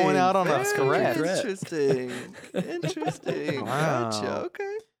interesting. Going out on a threat. Interesting. Wow. Gotcha.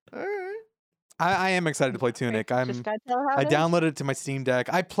 Okay. All right. I am excited to play Tunic. I downloaded it to my Steam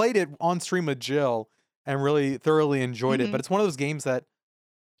Deck. I played it on stream with Jill and really thoroughly enjoyed it. But it's one of those games that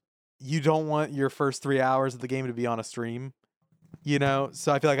you don't want your first 3 hours of the game to be on a stream,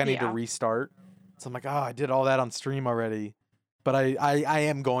 So I feel like I need to restart. So I'm like, I did all that on stream already. But I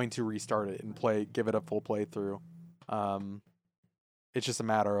am going to restart it and give it a full playthrough. It's just a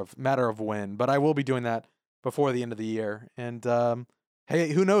matter of when. But I will be doing that before the end of the year. And hey,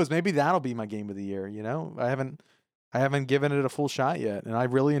 who knows? Maybe that'll be my game of the year. I haven't given it a full shot yet, and I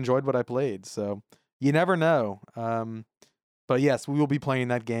really enjoyed what I played. So you never know. But yes, we will be playing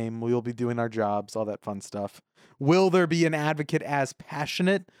that game. We will be doing our jobs, all that fun stuff. Will there be an advocate as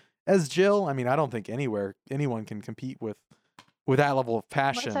passionate as Jill? I mean, I don't think anyone can compete with that level of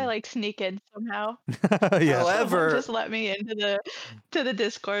passion. Unless I like sneak in somehow. Yeah. However, just let me into the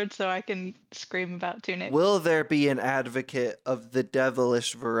Discord so I can scream about Tunic. will there be an advocate of the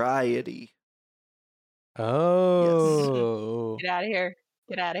devilish variety? Oh. Get out of here.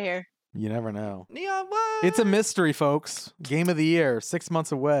 Get out of here. You never know. Neon, what? It's a mystery, folks. Game of the year, 6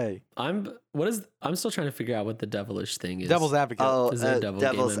 months away. I'm still trying to figure out what the devilish thing is. Devil's Advocate. Oh, Is there a devil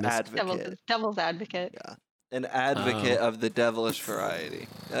devil's game I missed? advocate. Devil's advocate. Yeah, an advocate of the devilish variety.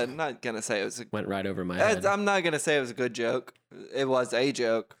 I'm not gonna say it was. Went right over my head. I'm not gonna say it was a good joke. It was a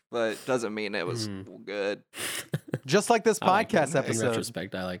joke, but it doesn't mean it was good. Just like this I like it. podcast In episode.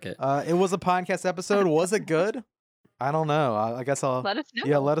 retrospect, I like it. It was a podcast episode. Was it good? I don't know. I guess I'll. Let us know.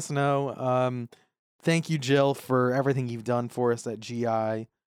 Yeah, let us know. Thank you, Jill, for everything you've done for us at GI.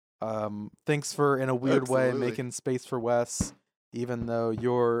 Thanks for, in a weird way, Absolutely. making space for Wes, even though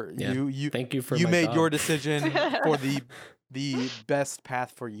you Thank you for you my made dog. your decision for the best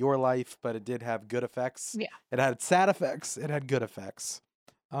path for your life, but it did have good effects. Yeah. It had sad effects. It had good effects.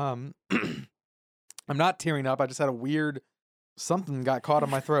 I'm not tearing up. I just had a weird something got caught in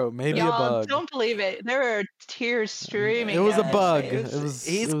my throat. Maybe a Y'all bug. don't believe it. There are tears streaming. It was a down his bug. face.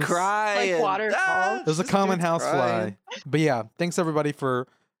 He's it was- crying. Like waterfalls. It was a this common dude's house crying. fly. But yeah, thanks everybody for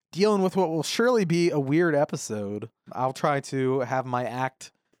dealing with what will surely be a weird episode. I'll try to have my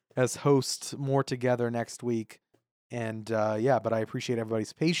act as host more together next week. And yeah, but I appreciate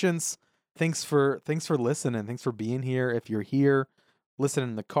everybody's patience. Thanks for listening. Thanks for being here. If you're here, listening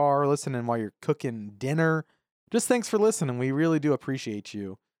in the car, listening while you're cooking dinner, just thanks for listening. We really do appreciate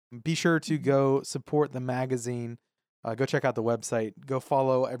you. Be sure to go support the magazine. Go check out the website. Go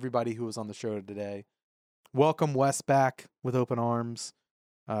follow everybody who was on the show today. Welcome Wes back with open arms.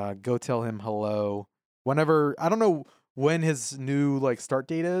 Go tell him hello. Whenever, I don't know when his new start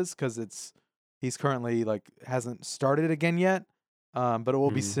date is, because he's currently hasn't started again yet. But it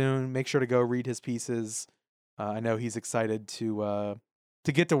will be soon. Make sure to go read his pieces. I know he's excited to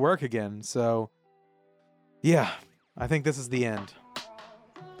get to work again. So yeah, I think this is the end.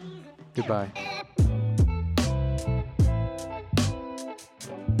 Goodbye.